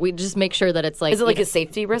whatever. We just make sure that it's like. Is it like a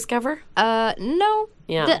safety risk ever? No.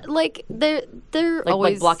 Yeah. Like they're Like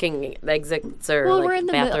always blocking exits or Well, like we're in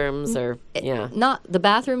the bathrooms or yeah. Not the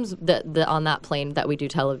bathrooms that on that plane that we do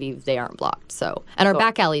Tel Aviv, they aren't blocked. So and our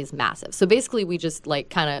back alley is massive. So basically, we just like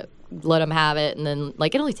kind of let them have it, and then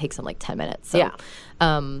like it only takes them like 10 minutes. So, Yeah.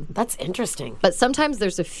 That's interesting. But sometimes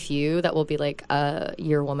there's a few that will be like,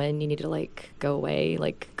 you're a woman, you need to like go away,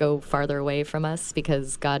 like go farther away from us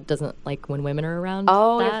because God doesn't like when women are around.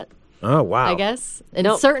 Oh, that. Oh, wow. I guess in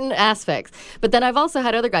certain aspects. But then I've also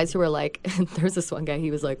had other guys who are like, there's this one guy, he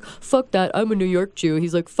was like, fuck that, I'm a New York Jew.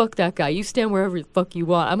 He's like, fuck that guy, you stand wherever the fuck you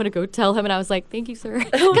want. I'm going to go tell him. And I was like, thank you, sir.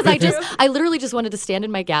 Because I literally just wanted to stand in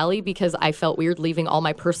my galley because I felt weird leaving all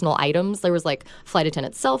my personal items. There was like flight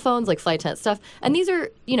attendant cell phones, like flight attendant stuff. And these are,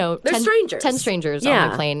 They're 10 strangers. 10 strangers Yeah. on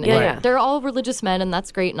my plane. Yeah, And yeah. They're all religious men, and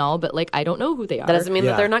that's great and all, but like I don't know who they are. That doesn't mean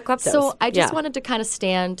Yeah. that they're not kleptos. So I just Yeah. wanted to kind of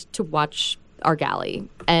stand to watch our galley,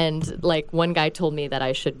 and like one guy told me that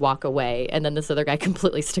I should walk away, and then this other guy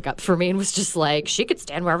completely stuck up for me and was just like, she could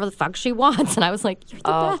stand wherever the fuck she wants, and I was like, you're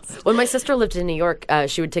the best. When my sister lived in New York,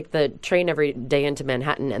 she would take the train every day into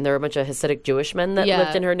Manhattan, and there were a bunch of Hasidic Jewish men that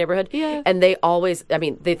lived in her neighborhood, and they always, I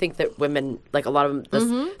mean, they think that women, like a lot of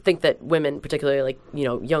them, think that women, particularly like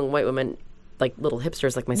young white women, like little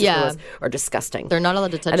hipsters like my sister was, are disgusting. They're not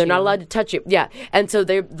allowed to touch you. And they're not allowed to touch you. Yeah. And so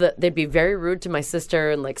they'd be very rude to my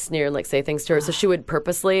sister and like sneer and like say things to her. So she would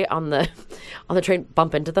purposely on the train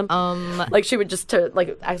bump into them. Like she would just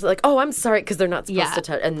like actually like, oh, I'm sorry, because they're not supposed to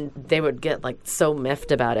touch. And they would get like so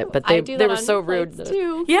miffed about it. But they were so rude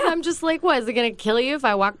too. Yeah. I'm just like, what, is it gonna kill you if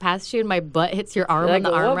I walk past you and my butt hits your arm on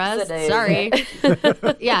the armrest? Sorry.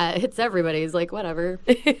 Yeah, it hits everybody. It's like, whatever.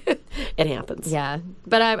 It happens. Yeah.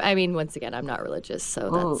 But I mean, once again, I'm not religious,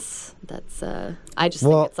 so that's I just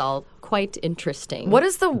think it's all quite interesting. What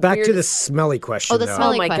is the back to the smelly question? Oh, the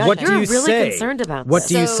smelly my question. God, What do you really say? concerned about What this.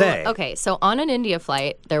 do you say? Okay, so on an India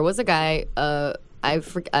flight, there was a guy.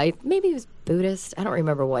 Maybe he was Buddhist. I don't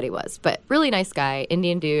remember what he was, but really nice guy,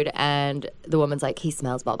 Indian dude. And the woman's like, he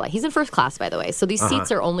smells blah blah. He's in first class, by the way. So these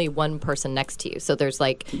seats are only one person next to you. So there's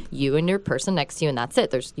like you and your person next to you, and that's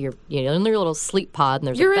it. There's you're in your little sleep pod, and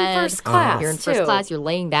there's You're a bed. in first class. You're in first class. You're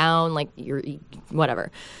laying down, like you're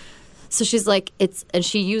whatever. So she's like, and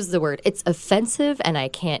she used the word, it's offensive and I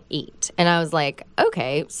can't eat. And I was like,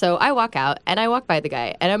 okay. So I walk out and I walk by the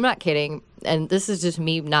guy, and I'm not kidding. And this is just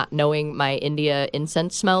me not knowing my India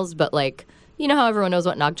incense smells, but like, you know how everyone knows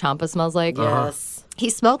what Nag Champa smells like? Yes. He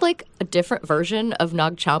smelled like a different version of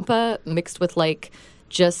Nag Champa mixed with like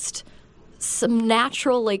just some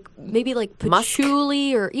natural, like maybe like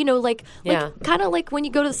patchouli or like kind of like when you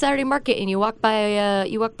go to the Saturday market and you walk by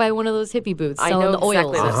one of those hippie booths selling the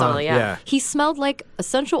oils. Exactly that smell, He smelled like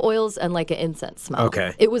essential oils and like an incense smell.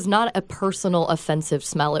 Okay. It was not a personal offensive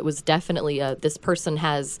smell. It was definitely this person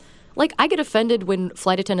has. Like, I get offended when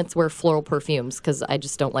flight attendants wear floral perfumes because I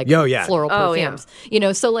just don't like floral perfumes.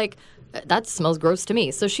 So, like, that smells gross to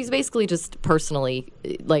me. So she's basically just personally,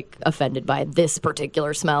 like, offended by this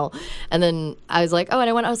particular smell. And then I was like,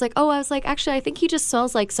 actually, I think he just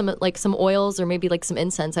smells like some oils or maybe, like, some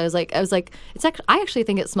incense. I was like, it's actually, I actually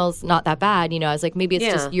think it smells not that bad. I was like, maybe it's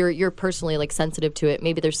just you're personally, like, sensitive to it.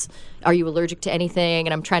 Maybe are you allergic to anything?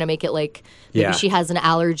 And I'm trying to make it, like, maybe she has an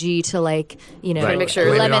allergy to, like, Trying to make sure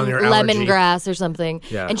lemongrass or something.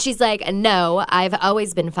 Yeah. And she's like, no, I've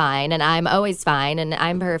always been fine, and I'm always fine, and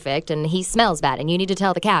I'm perfect, and he smells bad, and you need to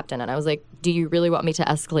tell the captain. And I was like, do you really want me to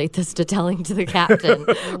escalate this to telling to the captain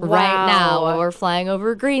right now while we're flying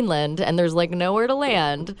over Greenland and there's like nowhere to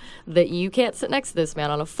land that you can't sit next to this man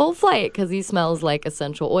on a full flight because he smells like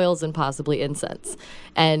essential oils and possibly incense?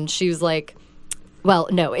 And she was like, well,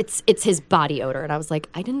 no, it's his body odor. And I was like,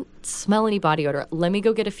 I didn't smell any body odor. Let me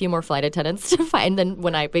go get a few more flight attendants to find. And then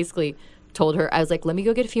when I basically told her, I was like, let me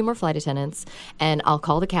go get a few more flight attendants and I'll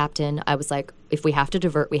call the captain. I was like, if we have to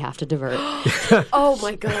divert, we have to divert. Oh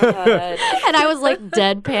my God. And I was like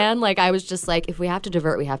deadpan. Like, I was just like, if we have to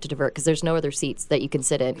divert, we have to divert because there's no other seats that you can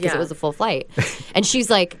sit in because it was a full flight. And she's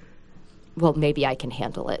like, well, maybe I can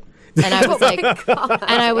handle it. And I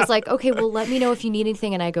was like, okay, well, let me know if you need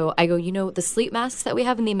anything. And I go, the sleep masks that we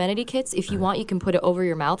have in the amenity kits, if you want, you can put it over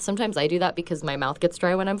your mouth. Sometimes I do that because my mouth gets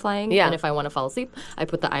dry when I'm flying. Yeah. And if I want to fall asleep, I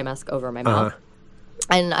put the eye mask over my mouth.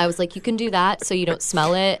 And I was like, you can do that so you don't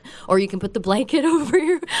smell it, or you can put the blanket over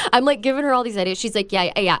your. I'm like giving her all these ideas. She's like,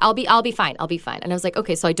 yeah, I'll be fine. And I was like,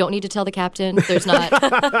 okay, so I don't need to tell the captain.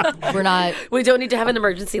 We don't need to have an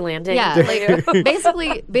emergency landing. Yeah, like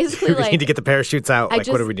basically, We like need to get the parachutes out. What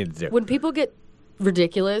do we need to do? When people get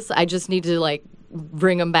ridiculous, I just need to like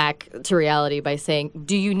bring them back to reality by saying,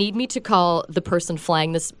 do you need me to call the person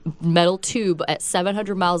flying this metal tube at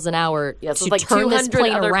 700 miles an hour to like turn this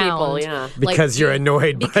plane other around? People, because you're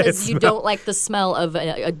annoyed by it. Because you don't like the smell of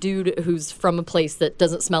a dude who's from a place that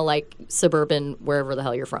doesn't smell like suburban wherever the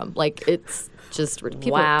hell you're from. Like, it's just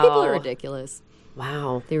people are ridiculous.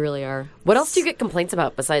 Wow. They really are. What else do you get complaints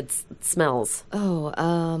about besides smells?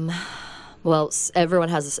 Well, everyone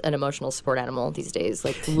has an emotional support animal these days.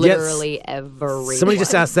 Like, literally everyone. Somebody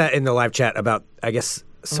just asked that in the live chat about, I guess,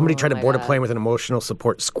 somebody tried to board a plane with an emotional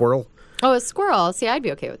support squirrel. Oh, a squirrel. See, I'd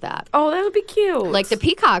be okay with that. Oh, that would be cute. Like, the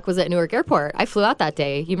peacock was at Newark Airport. I flew out that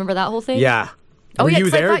day. You remember that whole thing? Yeah. Were you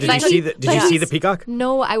there? Did you see the peacock?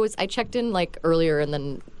 No, I checked in, like, earlier, and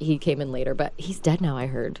then he came in later. But he's dead now, I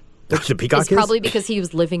heard. The peacock is? Probably because he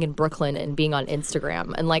was living in Brooklyn and being on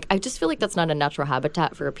Instagram. And, like, I just feel like that's not a natural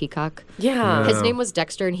habitat for a peacock. Yeah. His name was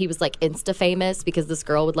Dexter, and he was, like, Insta famous because this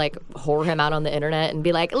girl would, like, whore him out on the internet and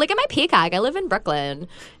be like, look at my peacock. I live in Brooklyn.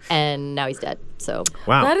 And now he's dead. So.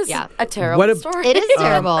 Wow. That is a terrible story. It is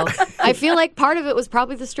terrible. I feel like part of it was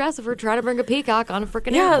probably the stress of her trying to bring a peacock on a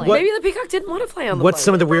freaking Yeah, airplane. maybe the peacock didn't want to fly on the What's plane.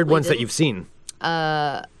 some of the weird ones that you've seen?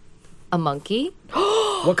 A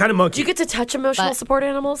What kind of monkey? Do you get to touch emotional support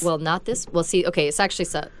animals? Well, not this. Well, see, okay, it's actually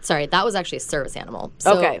sorry. That was actually a service animal.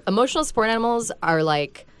 So Okay. emotional support animals are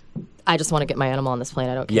like, I just want to get my animal on this plane.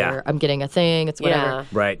 I don't care. Yeah. I'm getting a thing. It's whatever. Yeah.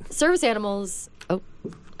 Right. Service animals. Oh,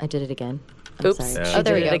 I did it again. I'm Oops. sorry. She Oh,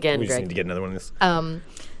 there did we it go. again, We just Greg. need to get another one of this.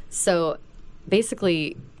 So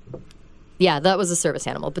basically, yeah, that was a service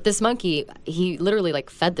animal. But this monkey, he literally like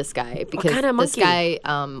fed this guy because kind of this monkey?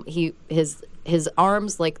 guy, his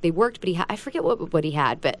arms like they worked, but I forget what he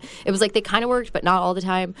had, but it was like they kind of worked, but not all the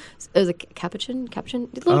time. It was a capuchin,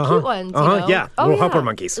 little cute ones. You know? Yeah. Oh, Little yeah. helper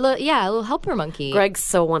monkeys. A little helper monkey. Greg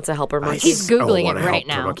so wants a helper monkey. He's Googling want it a right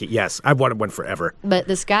helper now. Monkey. Yes, I've wanted one forever. But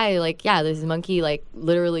this guy, like, yeah, this monkey, like,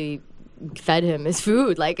 literally fed him his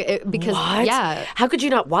food, like, because What? yeah. How could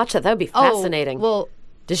you not watch that? That would be Oh, fascinating. well,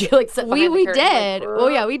 did you like sit behind we the curtain, did. like, Oh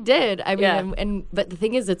yeah, we did. I mean, Yeah. but the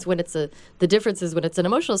thing is, it's when it's the difference is when it's an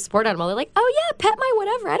emotional support animal. They're like, oh yeah, pet my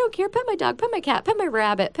whatever. I don't care. Pet my dog. Pet my cat. Pet my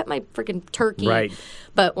rabbit. Pet my freaking turkey. Right.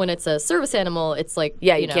 But when it's a service animal, it's like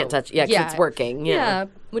Yeah, you know, can't touch. Yeah, 'cause it's working. Yeah.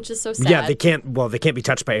 which is so sad. Yeah, they can't. Well, they can't be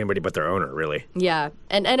touched by anybody but their owner, really. Yeah,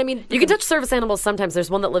 and I mean, You can touch service animals sometimes. There's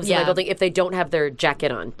one that lives in my Yeah. building if they don't have their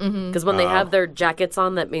jacket on. Because when they have their jackets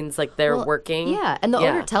on, that means like they're working. Yeah, and the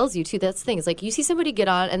owner tells you too. That's the thing. It's like you see somebody get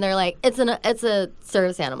on, and they're like, "It's a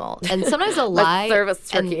service animal," and sometimes they'll lie. service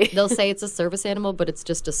and turkey. they'll say it's a service animal, but it's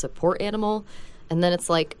just a support animal. And then it's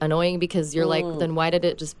like annoying because you're like, then why did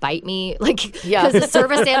it just bite me? Like, Yeah. because a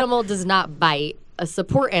service animal does not bite. A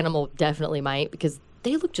support animal definitely might because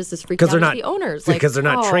they look just as freaked out Because they're as not the owners. Because they're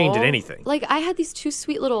not trained in Aw. anything. Like I had these two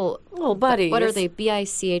sweet little buddies. What are they?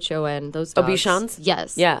 Bichon. Those dogs. Bichons?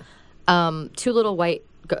 Yes. Yeah. Two little white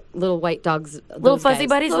dogs. Little those fuzzy guys.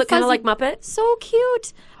 buddies Little look kind of fuzzy- like Muppet. So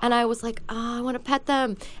cute. And I was like, oh, I want to pet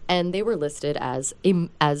them. And they were listed as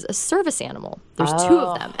a service animal. There's two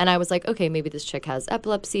of them. And I was like, okay, maybe this chick has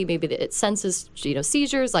epilepsy. Maybe it senses,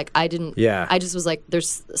 seizures. Like I didn't. Yeah. I just was like,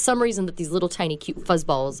 there's some reason that these little tiny cute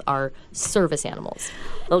fuzzballs are service animals.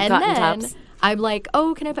 Little and cotton then tops. I'm like,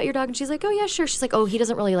 oh, can I pet your dog? And she's like, oh, yeah, sure. She's like, oh, he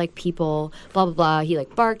doesn't really like people, blah, blah, blah. He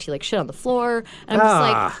like barked. He like shit on the floor. And I'm just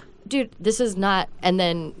like, dude, this is not. And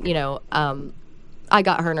then, I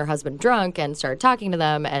got her and her husband drunk and started talking to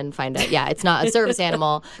them and find out, yeah, it's not a service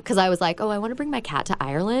animal. Because I was like, oh, I want to bring my cat to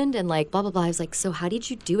Ireland and like blah, blah, blah. I was like, so how did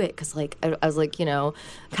you do it? Because like, I was like, kind of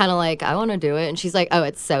like, I want to do it. And she's like, oh,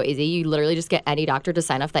 it's so easy. You literally just get any doctor to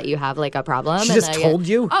sign off that you have like a problem. She and just told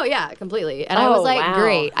you? Oh, yeah, completely. And I was like, wow.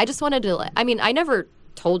 great. I just wanted to, I mean, I never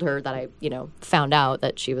told her that I, found out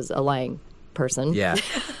that she was a lying person. Yeah.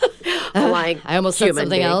 A lying I almost said human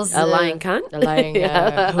something being. else. A lying cunt. A lying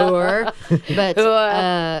whore.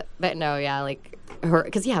 But no, yeah, like her,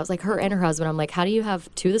 because I was like her and her husband. I'm like, how do you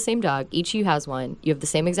have two of the same dog? Each of you has one. You have the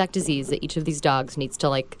same exact disease that each of these dogs needs to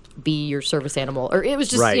like be your service animal. Or it was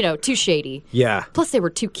just Right. too shady. Yeah. Plus they were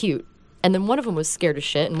too cute, and then one of them was scared as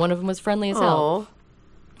shit, and one of them was friendly as hell.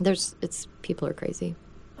 Oh. People are crazy.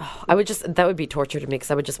 That would be torture to me because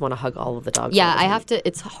I would just want to hug all of the dogs. Yeah, all the I time. have to.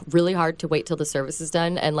 It's really hard to wait till the service is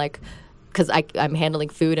done, and like, because I'm handling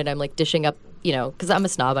food and I'm like dishing up, because I'm a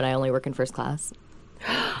snob and I only work in first class.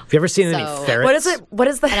 Have you ever seen any So- ferrets? What is it? What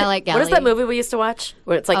is the? And I like what is galley. that movie we used to watch?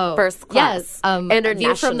 Where it's like first class, yes, international.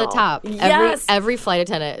 View from the top. Yes. Every flight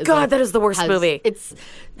attendant. Is God, that is the worst movie. It's.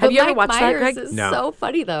 Have but you ever Mike watched that, Myers Greg? Is No. so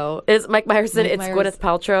funny though. Is Mike Myers in it? It's Myers. Gwyneth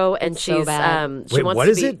Paltrow, and It's so she's bad. she Wait, wants what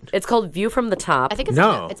to is be. it? It's called View from the Top. I think it's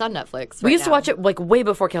No. it's on Netflix. We used to watch it like way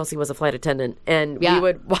before Kelsey was a flight attendant, and Yeah. we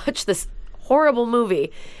would watch this horrible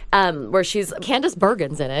movie where she's Candace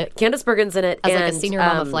Bergen's in it. Candace Bergen's in it As, like, a and, senior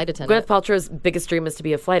mama flight attendant. Gwyneth Paltrow's biggest dream is to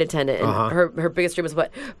be a flight attendant, and her biggest dream is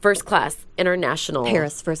what? First class international.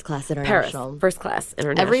 Paris first class Paris international. first class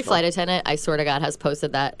international. Every flight attendant, I swear to God, has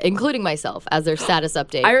posted that, including myself, as their status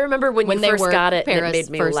update. I remember when you they first were got it, and it Paris made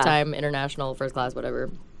me first laugh. time international, first class, whatever.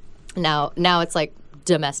 Now it's like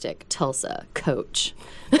domestic, Tulsa, coach.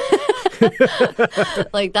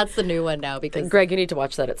 Like that's the new one now because Greg, you need to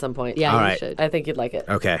watch that at some point. yeah, All you right. should. I think you'd like it.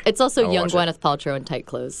 Okay. It's also I'll young watch it. Gwyneth Paltrow in tight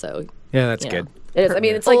clothes, so Yeah, that's you know. good. It is. I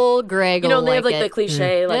mean, it's like old Greg. you know, will they have like it. the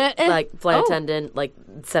cliche like flight Oh. attendant like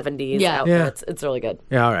 70s Yeah. outfits. It's really good.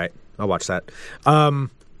 Yeah, all right. I'll watch that. All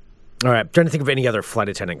right. I'm trying to think of any other flight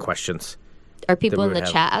attendant questions. Are people we in the would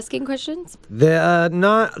have. chat asking questions? There's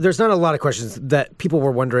not a lot of questions that people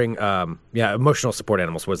were wondering. Emotional support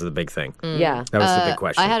animals was the big thing. Yeah. That was the big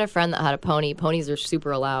question. I had a friend that had a pony. Ponies are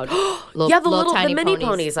super allowed. Yeah, the mini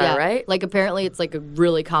ponies are, right? Like apparently it's like a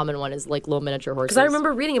really common one is like little miniature horses. Because I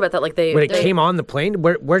remember reading about that. Like when it came on the plane,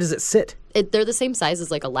 where does it sit? They're the same size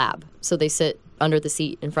as like a lab, so they sit under the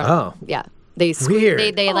seat in front. Oh. of them. Yeah. They squeeze.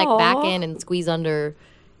 Weird. They like back in and squeeze under.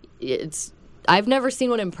 It's. I've never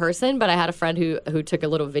seen one in person, but I had a friend who took a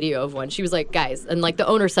little video of one. She was like, guys, and like the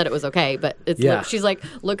owner said it was okay, but she's like,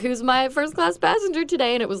 look who's my first class passenger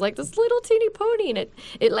today, and it was like this little teeny pony, and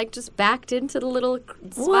it like just backed into the little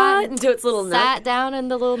spot, into its little sat nook? down in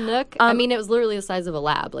the little nook. I mean, it was literally the size of a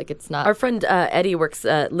lab. Like it's not. Our friend Eddie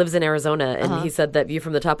lives in Arizona, and he said that View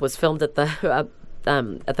from the Top was filmed at the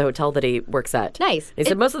hotel that he works at. Nice. He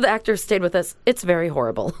said most of the actors stayed with us. It's very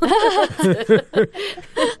horrible.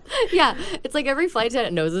 Yeah, it's like every flight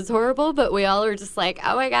attendant knows it's horrible, but we all are just like,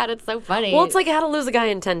 oh my God, it's so funny. Well, it's like How to Lose a Guy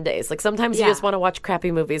in 10 Days. Like sometimes you Yeah. just want to watch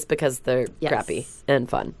crappy movies because they're crappy and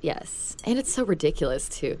fun. Yes. And it's so ridiculous,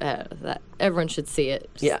 too. That everyone should see it.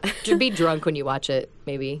 Yeah. Should be drunk when you watch it,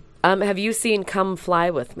 maybe. Have you seen Come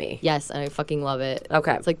Fly With Me? Yes, I fucking love it.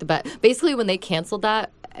 Okay. It's like the best. Basically, when they canceled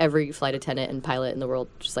that, every flight attendant and pilot in the world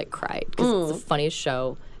just like cried because it's the funniest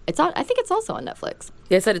show. It's on. I think it's also on Netflix.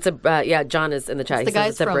 Yeah, I said it's a. John is in the chat. The He says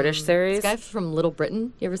guys it's a from British series. The guy from Little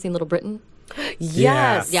Britain. You ever seen Little Britain?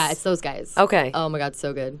 Yes. Yeah, it's those guys. Okay. Oh my God,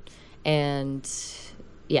 so good. And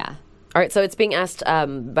yeah. All right, so it's being asked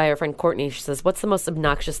by our friend Courtney. She says, "What's the most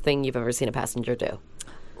obnoxious thing you've ever seen a passenger do?"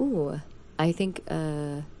 Ooh, I think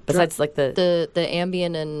Besides, like the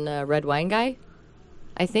Ambien and red wine guy,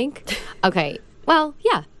 I think. Okay, well,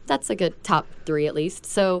 yeah, that's a good top 3 at least.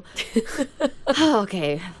 So,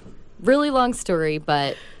 okay, really long story,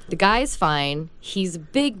 but the guy's fine. He's a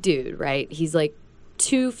big dude, right? He's like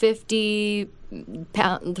 250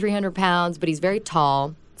 pound, 300 pounds, but he's very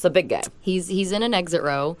tall. it's a big guy. He's in an exit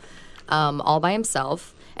row, all by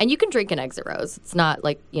himself, and you can drink in exit rows. It's not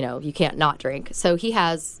like you can't not drink. So he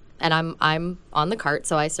has, and I'm on the cart,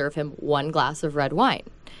 so I serve him 1 glass of red wine,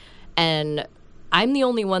 and I'm the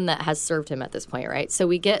only one that has served him at this point, right? So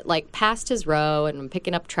we get like past his row, and I'm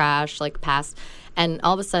picking up trash, like past, and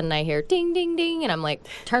all of a sudden I hear ding, ding, ding, and I'm like,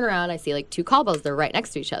 turn around, I see like 2 call bells. They're right next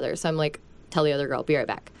to each other. So I'm like, tell the other girl, be right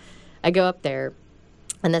back. I go up there,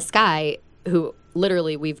 and this guy who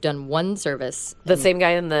literally we've done 1 service. The same guy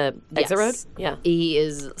in the exit road? Yes. Yeah. He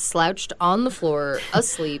is slouched on the floor,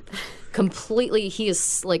 asleep. Completely, he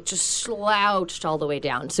is like just slouched all the way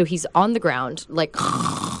down. So he's on the ground, like,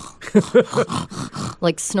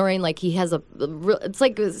 like snoring, like he has it's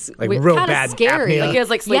like real kind bad of scary. apnea. Like he has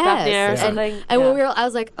like sleep apnea or Yes. something. And when I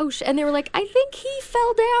was like, oh, and they were like, I think he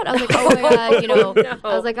fell down. I was like, oh my God, No.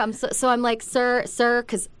 I was like, so I'm like, sir,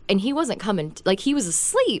 because, and he wasn't coming, like he was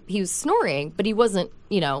asleep, he was snoring, but he wasn't,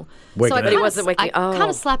 Waking so up. I But he wasn't waking- I kind oh.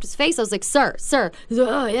 of slapped his face. I was like, sir. He's like,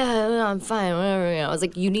 oh yeah, I'm fine, whatever. I was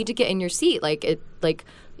like, you need to get in your seat,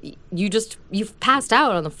 you've passed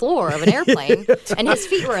out on the floor of an airplane, and his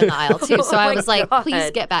feet were in the aisle too. So I was like, God.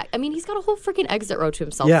 please get back. I mean, he's got a whole freaking exit row to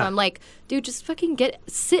himself. Yeah. So I'm like, dude, just fucking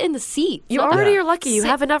sit in the seat. You already are lucky. You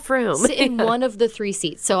have enough room. Sit in one of the 3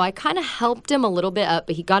 seats. So I kind of helped him a little bit up,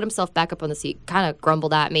 but he got himself back up on the seat, kind of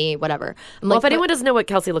grumbled at me, whatever. I'm Well, like, if anyone doesn't know what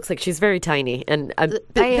Kelsey looks like, she's very tiny. And I'm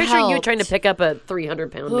picturing you helped. trying to pick up a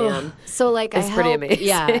 300-pound man. So like It's pretty amazing.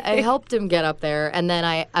 Yeah, I helped him get up there, and then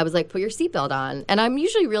I was like, put your seatbelt on. And I'm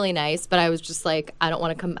usually really nice, but I was just like, I don't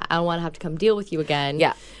want to have to come deal with you again.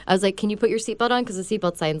 Yeah. I was like, can you put your seatbelt on? Because the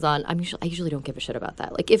seatbelt sign's on. I usually don't give a shit about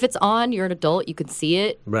that. Like if it's on, you're an adult, you can see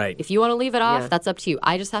it. Right. If you want to leave it off, Yeah. that's up to you.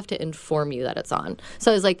 I just have to inform you that it's on.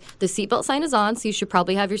 So I was like, the seatbelt sign is on, so you should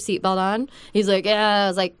probably have your seatbelt on. He's like, yeah. I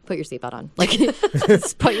was like, put your seatbelt on. Like,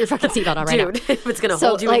 just put your fucking seatbelt on right now. Dude, if it's going to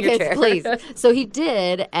hold you in your chair. Please. So he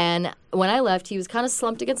did, and when I left, he was kind of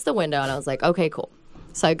slumped against the window, and I was like, okay, cool.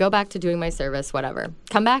 So I go back to doing my service, whatever.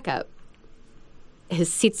 Come back up.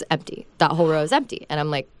 His seat's empty. That whole row is empty. And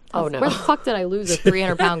I'm like, Oh, no. where the fuck did I lose a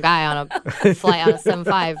 300-pound guy on a flight on a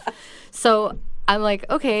 7.5? So I'm like,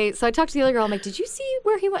 okay. So I talked to the other girl. I'm like, did you see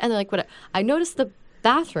where he went? And they're like, what? I noticed the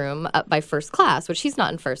bathroom up by first class, which he's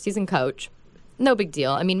not in first. He's in coach. No big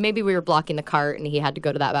deal. I mean, maybe we were blocking the cart and he had to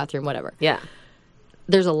go to that bathroom, whatever. Yeah.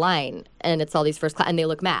 There's a line, and it's all these first class, and they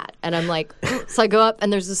look mad. And I'm like, so I go up,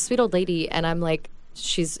 and there's this sweet old lady, and I'm like,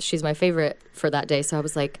 she's my favorite for that day. So I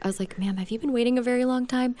was like, ma'am, have you been waiting a very long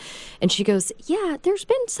time? And she goes, yeah, there's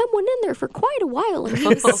been someone in there for quite a while, and he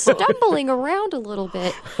was stumbling around a little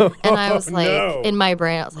bit. And I was like, in my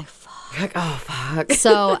brain, I was like, fuck. Like, oh, fuck.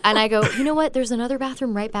 So, and I go, you know what? There's another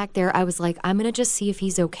bathroom right back there. I was like, I'm going to just see if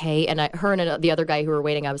he's okay. And her and the other guy who were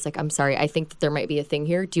waiting, I was like, I'm sorry. I think that there might be a thing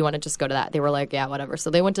here. Do you want to just go to that? They were like, yeah, whatever. So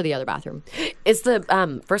they went to the other bathroom. Is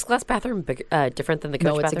the first class bathroom different than the coach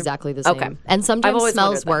bathroom? No, it's exactly the same. Okay. And sometimes always smells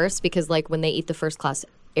wondered that. worse because, like, when they eat the first class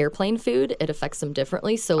airplane food, it affects them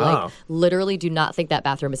differently. So, like, literally do not think that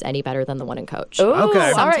bathroom is any better than the one in coach. Ooh, Okay. all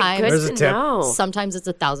right, Sometimes- good There's a to tip. know. Sometimes it's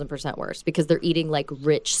 1,000% worse because they're eating, like,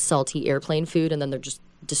 rich, salty airplane food and then they're just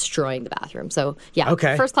destroying the bathroom. So, yeah,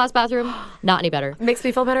 Okay. first class bathroom, not any better. Makes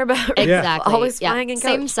me feel better about it. Exactly. Always Yeah. flying in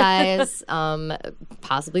Same coach. size,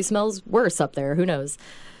 possibly smells worse up there. Who knows?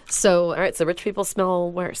 So, All right, so rich people smell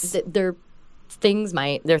worse. their things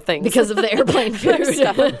might. They're things. Because of the airplane food. Their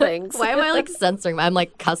stuff and things. Why am I like censoring? I'm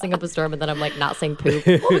like cussing up a storm and then I'm like not saying poop.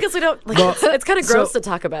 Well, because we don't. Like, it's kind of gross to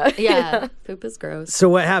talk about. Yeah, poop is gross. So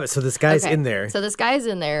what happened? So this guy's Okay. in there. So this guy's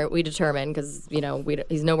in there. We determined because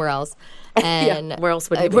he's nowhere else. And where else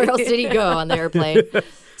would he be? Where else did he go on the airplane?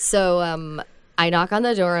 So I knock on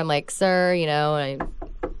the door. I'm like, sir,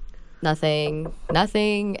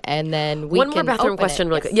 nothing, and then we One can more bathroom open question. It.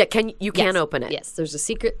 Really quick. Yes. Yeah, you can open it. Yes, there's a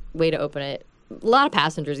secret way to open it. A lot of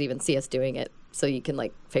passengers even see us doing it, so you can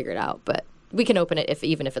like figure it out. But we can open it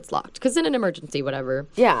even if it's locked, because in an emergency, whatever.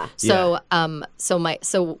 Yeah. So so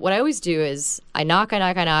what I always do is I knock,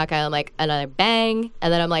 I'm like, and I bang,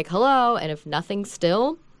 and then I'm like, hello, and if nothing's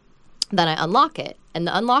still, then I unlock it, and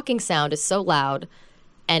the unlocking sound is so loud,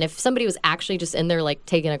 and if somebody was actually just in there like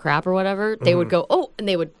taking a crap or whatever, they would go, oh, and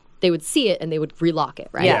they would see it and they would relock it,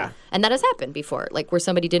 right? Yeah. And that has happened before, like where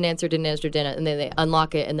somebody didn't answer, and then they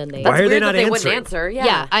unlock it and then they. Why are they Weird not that they answering? wouldn't answer.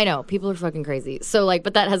 Yeah, I know. People are fucking crazy. So like,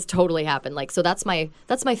 but that has totally happened. Like, so that's my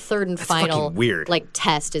third and final fucking weird. like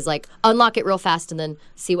test is like unlock it real fast and then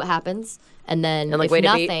see what happens. And then like, if wait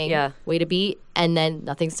a beat, nothing, yeah. wait a beat, and then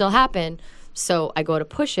nothing still happened. So I go to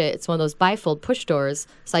push it. It's one of those bifold push doors.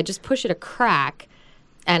 So I just push it a crack,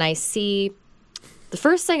 and I see. The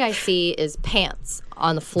first thing I see is pants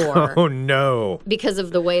on the floor. Oh no! Because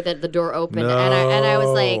of the way that the door opened, No. and I was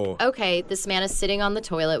like, okay, this man is sitting on the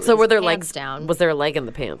toilet. With So were his there pants legs down? Was there a leg in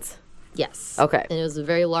the pants? Yes. Okay. And it was a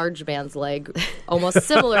very large man's leg, almost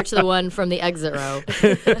similar to the one from the exit row.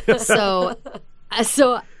 So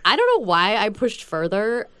I don't know why I pushed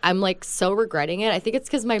further. I'm like so regretting it. I think it's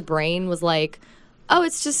because my brain was like, oh,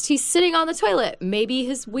 it's just he's sitting on the toilet. Maybe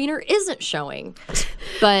his wiener isn't showing.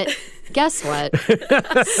 But guess what?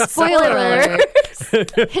 Spoiler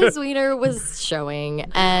alert. His wiener was showing,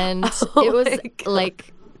 and it was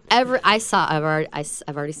like I've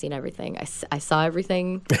already seen everything. I saw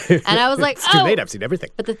everything, and I was like, It's too late. I've seen everything.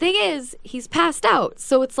 But the thing is, he's passed out,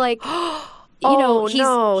 so it's like, No.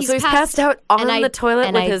 So he's passed out on the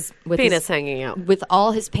toilet with his penis hanging out. with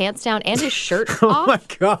all his pants down and his shirt Oh off. my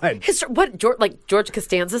god! His what? George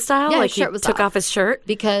Costanza style? Yeah, like his shirt he was took off. off his shirt.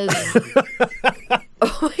 Because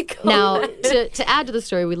Oh my god! now, to add to the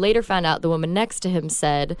story, we later found out the woman next to him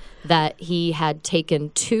said that he had taken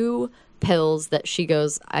 2 pills that she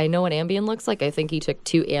goes, I know what Ambien looks like. I think he took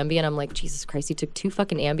 2 Ambien. I'm like, Jesus Christ, he took 2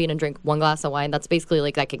 fucking Ambien and drank 1 glass of wine. That's basically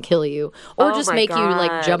like that can kill you or Oh just my make you like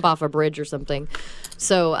God. jump off a bridge or something.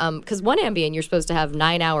 So, because 1 Ambien, you're supposed to have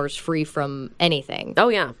 9 hours free from anything. Oh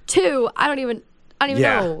yeah. 2, I don't even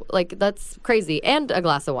Yeah. know. Like, that's crazy. And a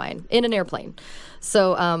glass of wine in an airplane.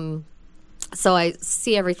 So, so I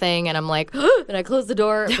see everything and I'm like, and I close the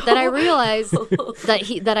door. But then I realize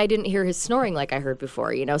that I didn't hear his snoring like I heard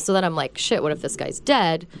before, So then I'm like, shit, what if this guy's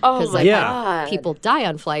dead? Oh my like, God. people die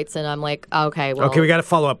on flights, and I'm like, okay, well, Okay, we got to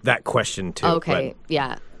follow up that question too. okay,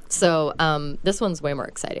 yeah. So this one's way more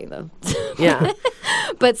exciting though. Yeah.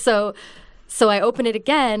 But so I open it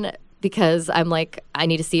again because I'm like, I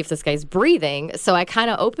need to see if this guy's breathing. So I kind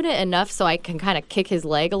of open it enough so I can kind of kick his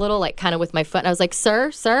leg a little, like kind of with my foot. And I was like, sir.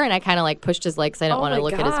 And I kind of like pushed his leg because I didn't want to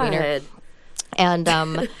look at his wiener.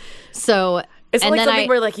 And so... It's and like then something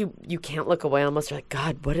where like you can't look away almost. You're like,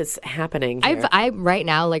 God, what is happening here? I right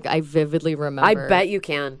now, like I vividly remember. I bet you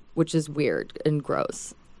can. Which is weird and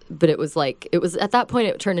gross. But it was at that point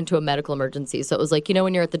it turned into a medical emergency. So it was like,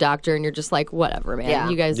 when you're at the doctor and you're just like, whatever, man. Yeah.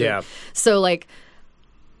 You guys Yeah. are. So like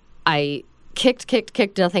I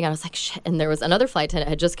kicked nothing. I was like, shit. And there was another flight attendant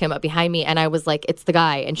had just come up behind me and I was like, it's the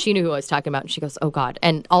guy. And she knew who I was talking about. And she goes, oh God.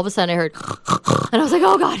 And all of a sudden I heard, and I was like,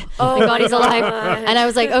 oh God. Thank God he's alive. And I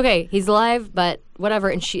was like, okay, he's alive, but whatever.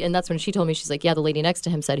 And that's when she told me, she's like, yeah, the lady next to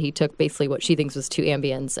him said he took basically what she thinks was 2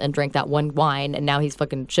 Ambiens and drank that 1 wine. And now he's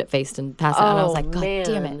fucking shit-faced and passed out. And I was like, God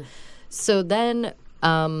damn it. So then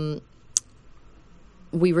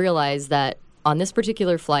we realized that on this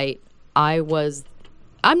particular flight,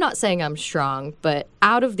 I'm not saying I'm strong, but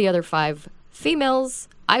out of the other 5 females,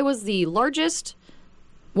 I was the largest,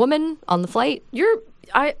 woman on the flight.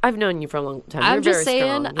 I've known you for a long time. I'm You're just very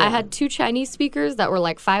saying, strong. I Yeah. had 2 Chinese speakers that were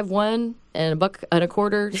like 5'1" and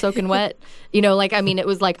 $1.25 soaking wet. You know, like, I mean, it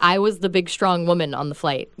was like I was the big, strong woman on the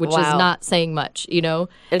flight, which is Wow. not saying much, you know?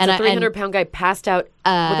 And it's a 300-pound guy passed out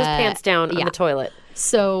with his pants down on yeah. the toilet.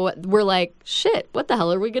 So we're like, shit, what the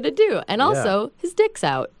hell are we going to do? And also, his dick's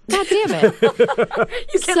out. God damn it.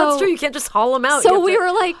 That's true. You can't just haul him out. So we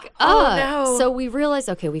were like, Oh, no. So we realized,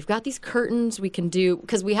 okay, we've got these curtains we can do,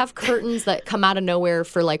 because we have curtains that come out of nowhere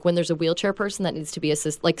for like when there's a wheelchair person that needs to be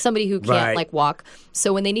assisted, like somebody who can't Right. like walk.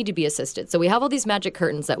 So when they need to be assisted. So we have all these magic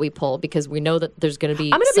curtains that we pull because we know that there's going to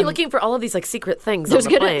be I'm going to be looking for all of these like secret things on there's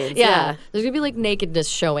the gonna, planes. yeah, there's gonna be like nakedness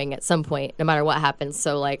showing at some point, no matter what happens.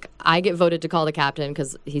 So like, I get voted to call the captain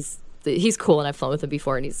because he's cool and I've flown with him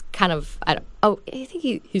before, and he's kind of I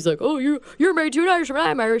think he's like, oh, you're married to an Irishman,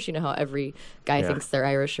 I'm Irish. You know how every guy thinks they're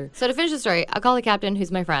Irish. So to finish the story, I call the captain,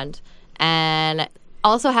 who's my friend, and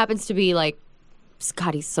also happens to be like,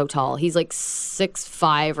 God, he's so tall. He's like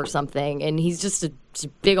 6'5" or something, and he's just a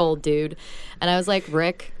big old dude. And I was like,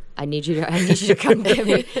 Rick, I need you to come give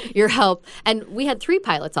me your help. And we had 3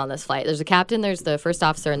 pilots on this flight. There's a captain, there's the first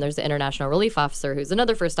officer, and there's the international relief officer, who's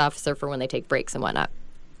another first officer for when they take breaks and whatnot.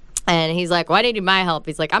 And he's like, why do you need my help?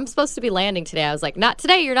 He's like, I'm supposed to be landing today. I was like, not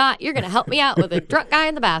today, you're not. You're going to help me out with a drunk guy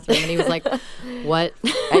in the bathroom. And he was like, what?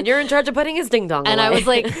 And you're in charge of putting his ding dong And away. I was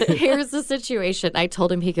like, here's the situation. I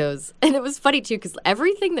told him, he goes, and it was funny too, because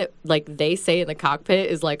everything that like they say in the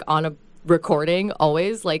cockpit is like on a recording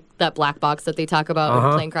always, like that black box that they talk about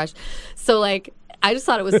when the plane crashed. So like, I just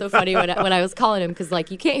thought it was so funny when I was calling him, because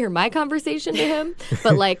like you can't hear my conversation to him,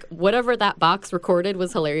 but like whatever that box recorded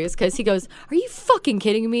was hilarious, because he goes, are you fucking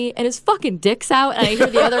kidding me? And his fucking dick's out, and I hear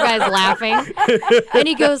the other guys laughing, and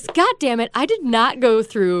he goes, God damn it, I did not go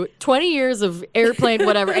through 20 years of airplane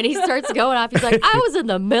whatever. And he starts going off. He's like, I was in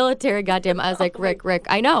the military, goddamn. I was like, Rick,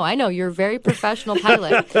 I know you're a very professional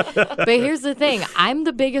pilot, but here's the thing, I'm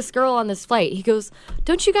the biggest girl on this flight. He goes,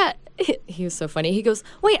 don't you got... He was so funny. He goes,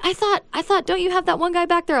 wait, I thought, don't you have that one guy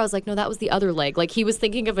back there? I was like, no, that was the other leg. Like, he was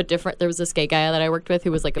thinking of there was this gay guy that I worked with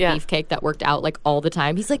who was like a beefcake that worked out like all the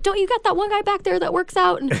time. He's like, don't you got that one guy back there that works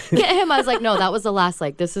out? And get him. I was like, no, that was the last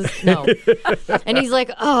leg. This is, no. And he's like,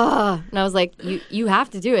 oh. And I was like, you have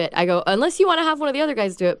to do it. I go, unless you want to have one of the other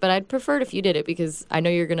guys do it, but I'd prefer it if you did it, because I know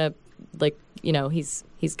you're going to, like, you know, he's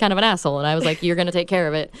kind of an asshole. And I was like, you're going to take care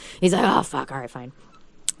of it. He's like, oh, fuck, all right, fine.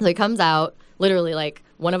 So he comes out, literally, like,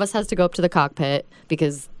 one of us has to go up to the cockpit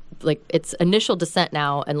because, like, it's initial descent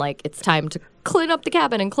now, and, like, it's time to clean up the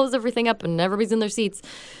cabin and close everything up, and everybody's in their seats.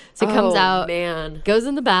 So he comes out, goes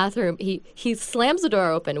in the bathroom. He slams the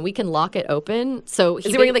door open, and we can lock it open. So Is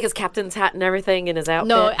he wearing, like, his captain's hat and everything in his outfit?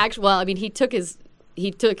 No, actually, well, I mean, he took his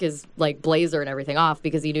like blazer and everything off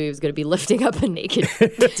because he knew he was going to be lifting up a naked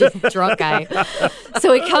drunk guy.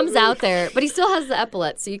 So he comes out there, but he still has the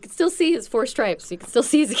epaulets, so you can still see his 4 stripes. So you can still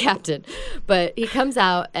see he's a captain. But he comes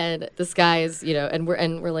out, and this guy is, you know, and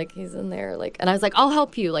we're like, he's in there, like, and I was like, I'll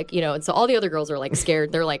help you, like, you know. And so all the other girls are like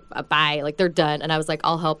scared. They're like, bye, like they're done. And I was like,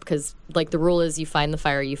 I'll help, because like the rule is you find the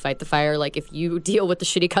fire, you fight the fire. Like if you deal with the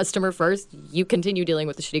shitty customer first, you continue dealing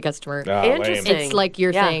with the shitty customer. Interesting. It's like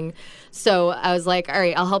your thing. So I was like, all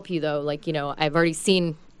right, I'll help you though. Like, you know, I've already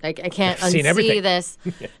seen, like, I can't unsee this.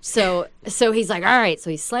 So he's like, all right. So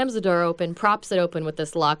he slams the door open, props it open with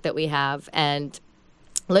this lock that we have, and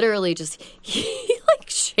literally just, he like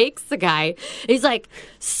shakes the guy. He's like,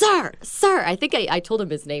 sir. I think I told him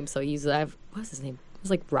his name. So what's his name? It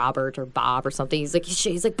was like Robert or Bob or something. He's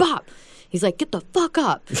like, Bob. He's like, get the fuck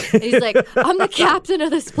up. And he's like, I'm the captain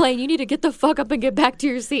of this plane. You need to get the fuck up and get back to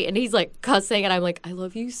your seat. And he's like cussing, and I'm like, I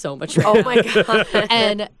love you so much. Oh my God.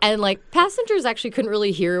 and like passengers actually couldn't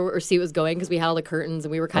really hear or see what was going because we had all the curtains,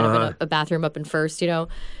 and we were kind of in a bathroom up in first, you know.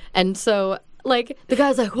 And so like the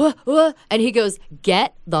guy's like, what? And he goes,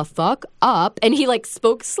 get the fuck up. And he like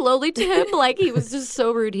spoke slowly to him. Like he was just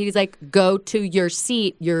so rude. He's like, go to your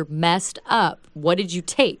seat. You're messed up. What did you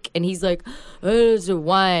take? And he's like, it's a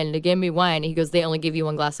wine. They gave me wine. And he goes, they only give you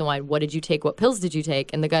 1 glass of wine. What did you take? What pills did you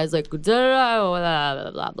take? And the guy's like, blah,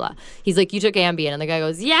 blah, blah, blah. He's like, you took Ambien. And the guy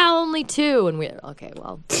goes, yeah, only 2. And we're okay,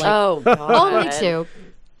 well, like, oh, God. only 2.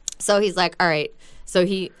 So he's like, all right. So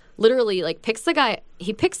he literally like picks the guy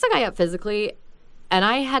up physically, and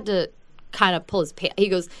I had to kind of pull his pants. He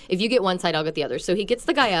goes, if you get one side, I'll get the other. So he gets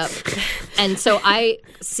the guy up, and so I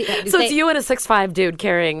see. So it's you and a 6'5" dude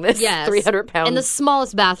carrying this 300 pounds in the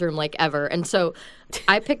smallest bathroom like ever. And so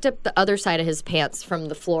I picked up the other side of his pants from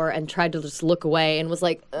the floor and tried to just look away and was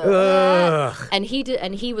like, ugh. And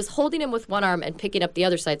he was holding him with one arm and picking up the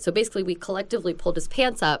other side. So basically we collectively pulled his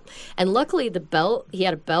pants up. And luckily he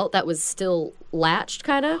had a belt that was still latched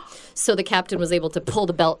kind of. So the captain was able to pull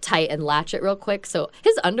the belt tight and latch it real quick. So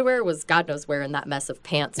his underwear was God knows where in that mess of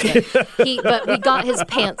pants. But we got his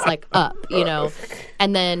pants like up, you know.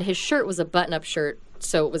 And then his shirt was a button-up shirt.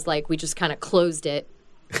 So it was like we just kind of closed it.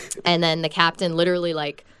 And then the captain literally,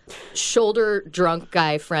 like, shoulder drunk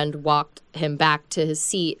guy friend walked him back to his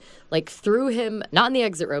seat, like, threw him, not in the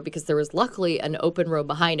exit row, because there was luckily an open row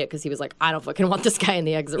behind it, because he was like, I don't fucking want this guy in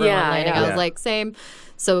the exit row. I was like, same.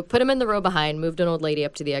 So put him in the row behind, moved an old lady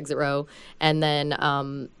up to the exit row, and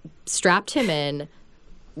then strapped him in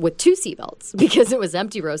with 2 seatbelts because it was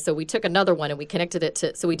empty row. So we took another one and we connected it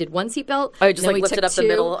to. So we did 1 seatbelt. Oh, you just like lifted up the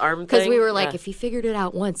middle arm thing? Because we were like, if he figured it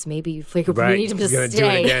out once, maybe we need him to stay. Do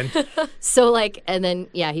it again. So like, and then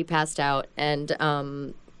he passed out, and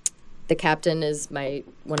the captain is one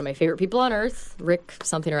of my favorite people on earth, Rick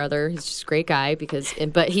something or other. He's just a great guy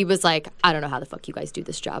but he was like, I don't know how the fuck you guys do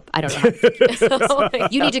this job. I don't know how the fuck you do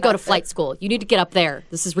this. You need to go to flight school. You need to get up there.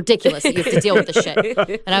 This is ridiculous that you have to deal with this shit.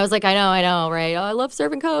 And I was like, I know, right? Oh, I love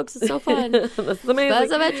serving Cokes. It's so fun. This is amazing.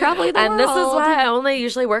 That's about traveling the world. And this is why I only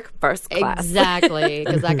usually work first class. Exactly,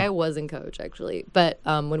 because that guy was in coach, actually. But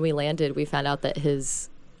when we landed, we found out that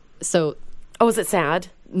Oh, is it sad?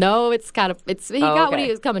 No, he got what he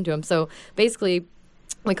was coming to him. So basically,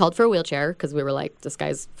 we called for a wheelchair because we were like, this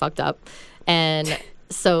guy's fucked up. And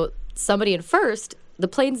so somebody in first, the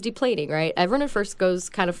plane's deplaning, right? Everyone in first goes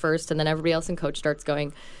kind of first, and then everybody else in coach starts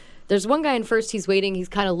going. There's one guy in first, he's waiting, he's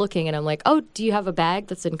kind of looking, and I'm like, oh, do you have a bag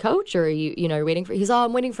that's in coach? Or are you're waiting for,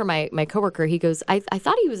 I'm waiting for my coworker. He goes, I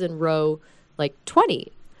thought he was in row like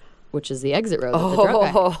 20. Which is the exit row that the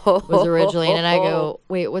drunk guy was originally. And I go,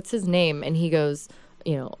 wait, what's his name? And he goes,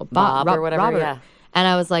 Bob or whatever, Robert. yeah. And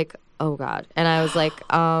I was like, oh, God. And I was like,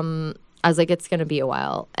 it's going to be a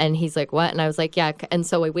while. And he's like, what? And I was like, yeah. And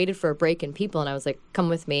so I waited for a break in people, and I was like, come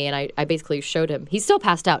with me. And I basically showed him. He's still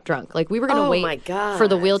passed out drunk. Like, we were going to wait for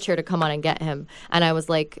the wheelchair to come on and get him. And I was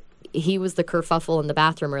like, he was the kerfuffle in the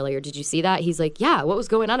bathroom earlier. Did you see that? He's like, yeah, what was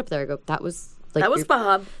going on up there? I go, that was... Like that was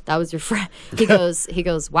Bob. That was your friend. He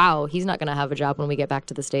goes, wow, he's not going to have a job when we get back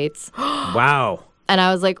to the States. Wow. And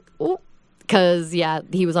I was like, oh, because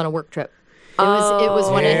he was on a work trip. It was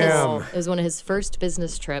one of his first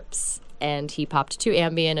business trips, and he popped 2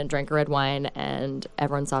 Ambien and drank a red wine, and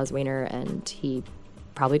everyone saw his wiener, and he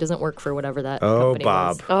probably doesn't work for whatever that company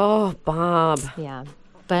was. Oh, Bob. Yeah.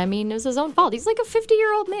 But I mean, it was his own fault. He's like a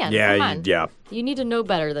 50-year-old man. Yeah, come on. yeah. You need to know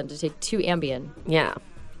better than to take 2 Ambien. Yeah.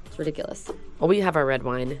 It's ridiculous. Well, we have our red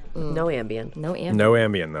wine. No Ambien. No Ambien. No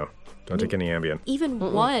Ambien, though. Don't take any Ambien. Even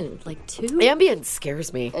one, like 2? Ambien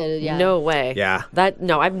scares me. Yeah. No way. Yeah.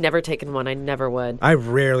 I've never taken one. I never would. I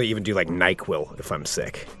rarely even do like NyQuil if I'm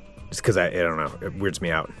sick. Just because I don't know. It weirds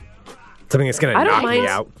me out. Something that's going to knock me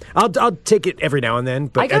out. I'll take it every now and then,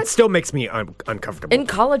 but it still makes me uncomfortable. In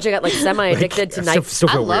college, I got like semi-addicted to NyQuil.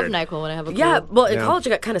 I love NyQuil when I have a cold. Yeah, well, in college,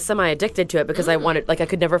 I got kind of semi-addicted to it because I wanted, like, I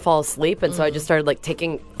could never fall asleep, and so I just started like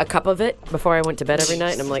taking a cup of it before I went to bed every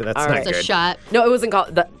night, and I'm like, that's all not right. good. It's a shot. No, it wasn't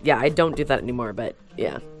called. Yeah, I don't do that anymore, but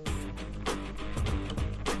yeah.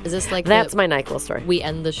 Is this like that's my NyQuil story? We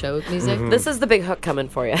end the show with music. Mm-hmm. This is the big hook coming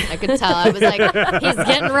for you. I could tell. I was like, he's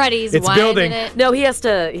getting ready. He's It's winding building. it. No, he has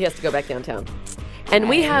to go back downtown, and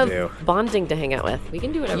we have do. bonding to hang out with. We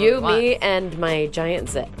can do whatever we You, want. me, and my giant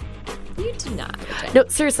zit. You do not. No,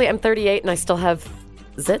 seriously, I'm 38 and I still have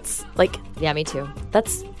zits. Like, Yeah, me too.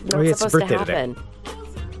 that's not yeah, it's supposed to birthday today. happen.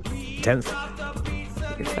 10th.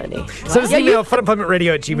 You're funny. Send us an email,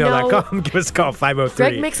 funemploymentradio@gmail.com. Give us a call, 503.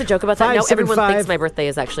 Greg makes a joke about that. Now everyone 575. thinks my birthday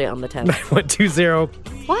is actually on the 10th.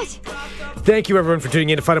 9120. What? Thank you, everyone, for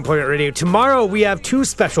tuning in to Fun Employment Radio. Tomorrow, we have 2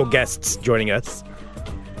 special guests joining us.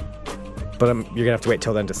 But you're going to have to wait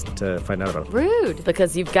till then to find out about it. Rude.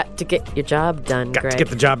 Because you've got to get your job done, Got Greg. to get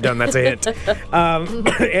the job done. That's a hint.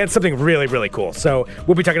 And something really, really cool. So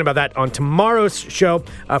we'll be talking about that on tomorrow's show.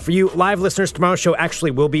 For you live listeners, tomorrow's show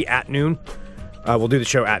actually will be at noon. We'll do the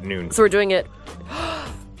show at noon. So we're doing it.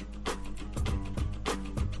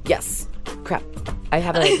 Yes. Crap. I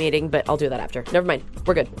have a meeting, but I'll do that after. Never mind.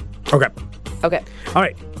 We're good. Okay. Okay. All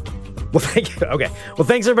right. Well, thank you. Okay. Well,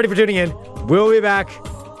 thanks, everybody, for tuning in. We'll be back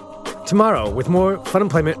tomorrow with more Fun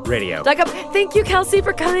Employment Radio. Thank you, Kelsey,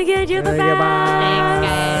 for coming in. You're the best.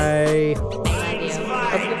 Bye. Thanks, guys. Bye.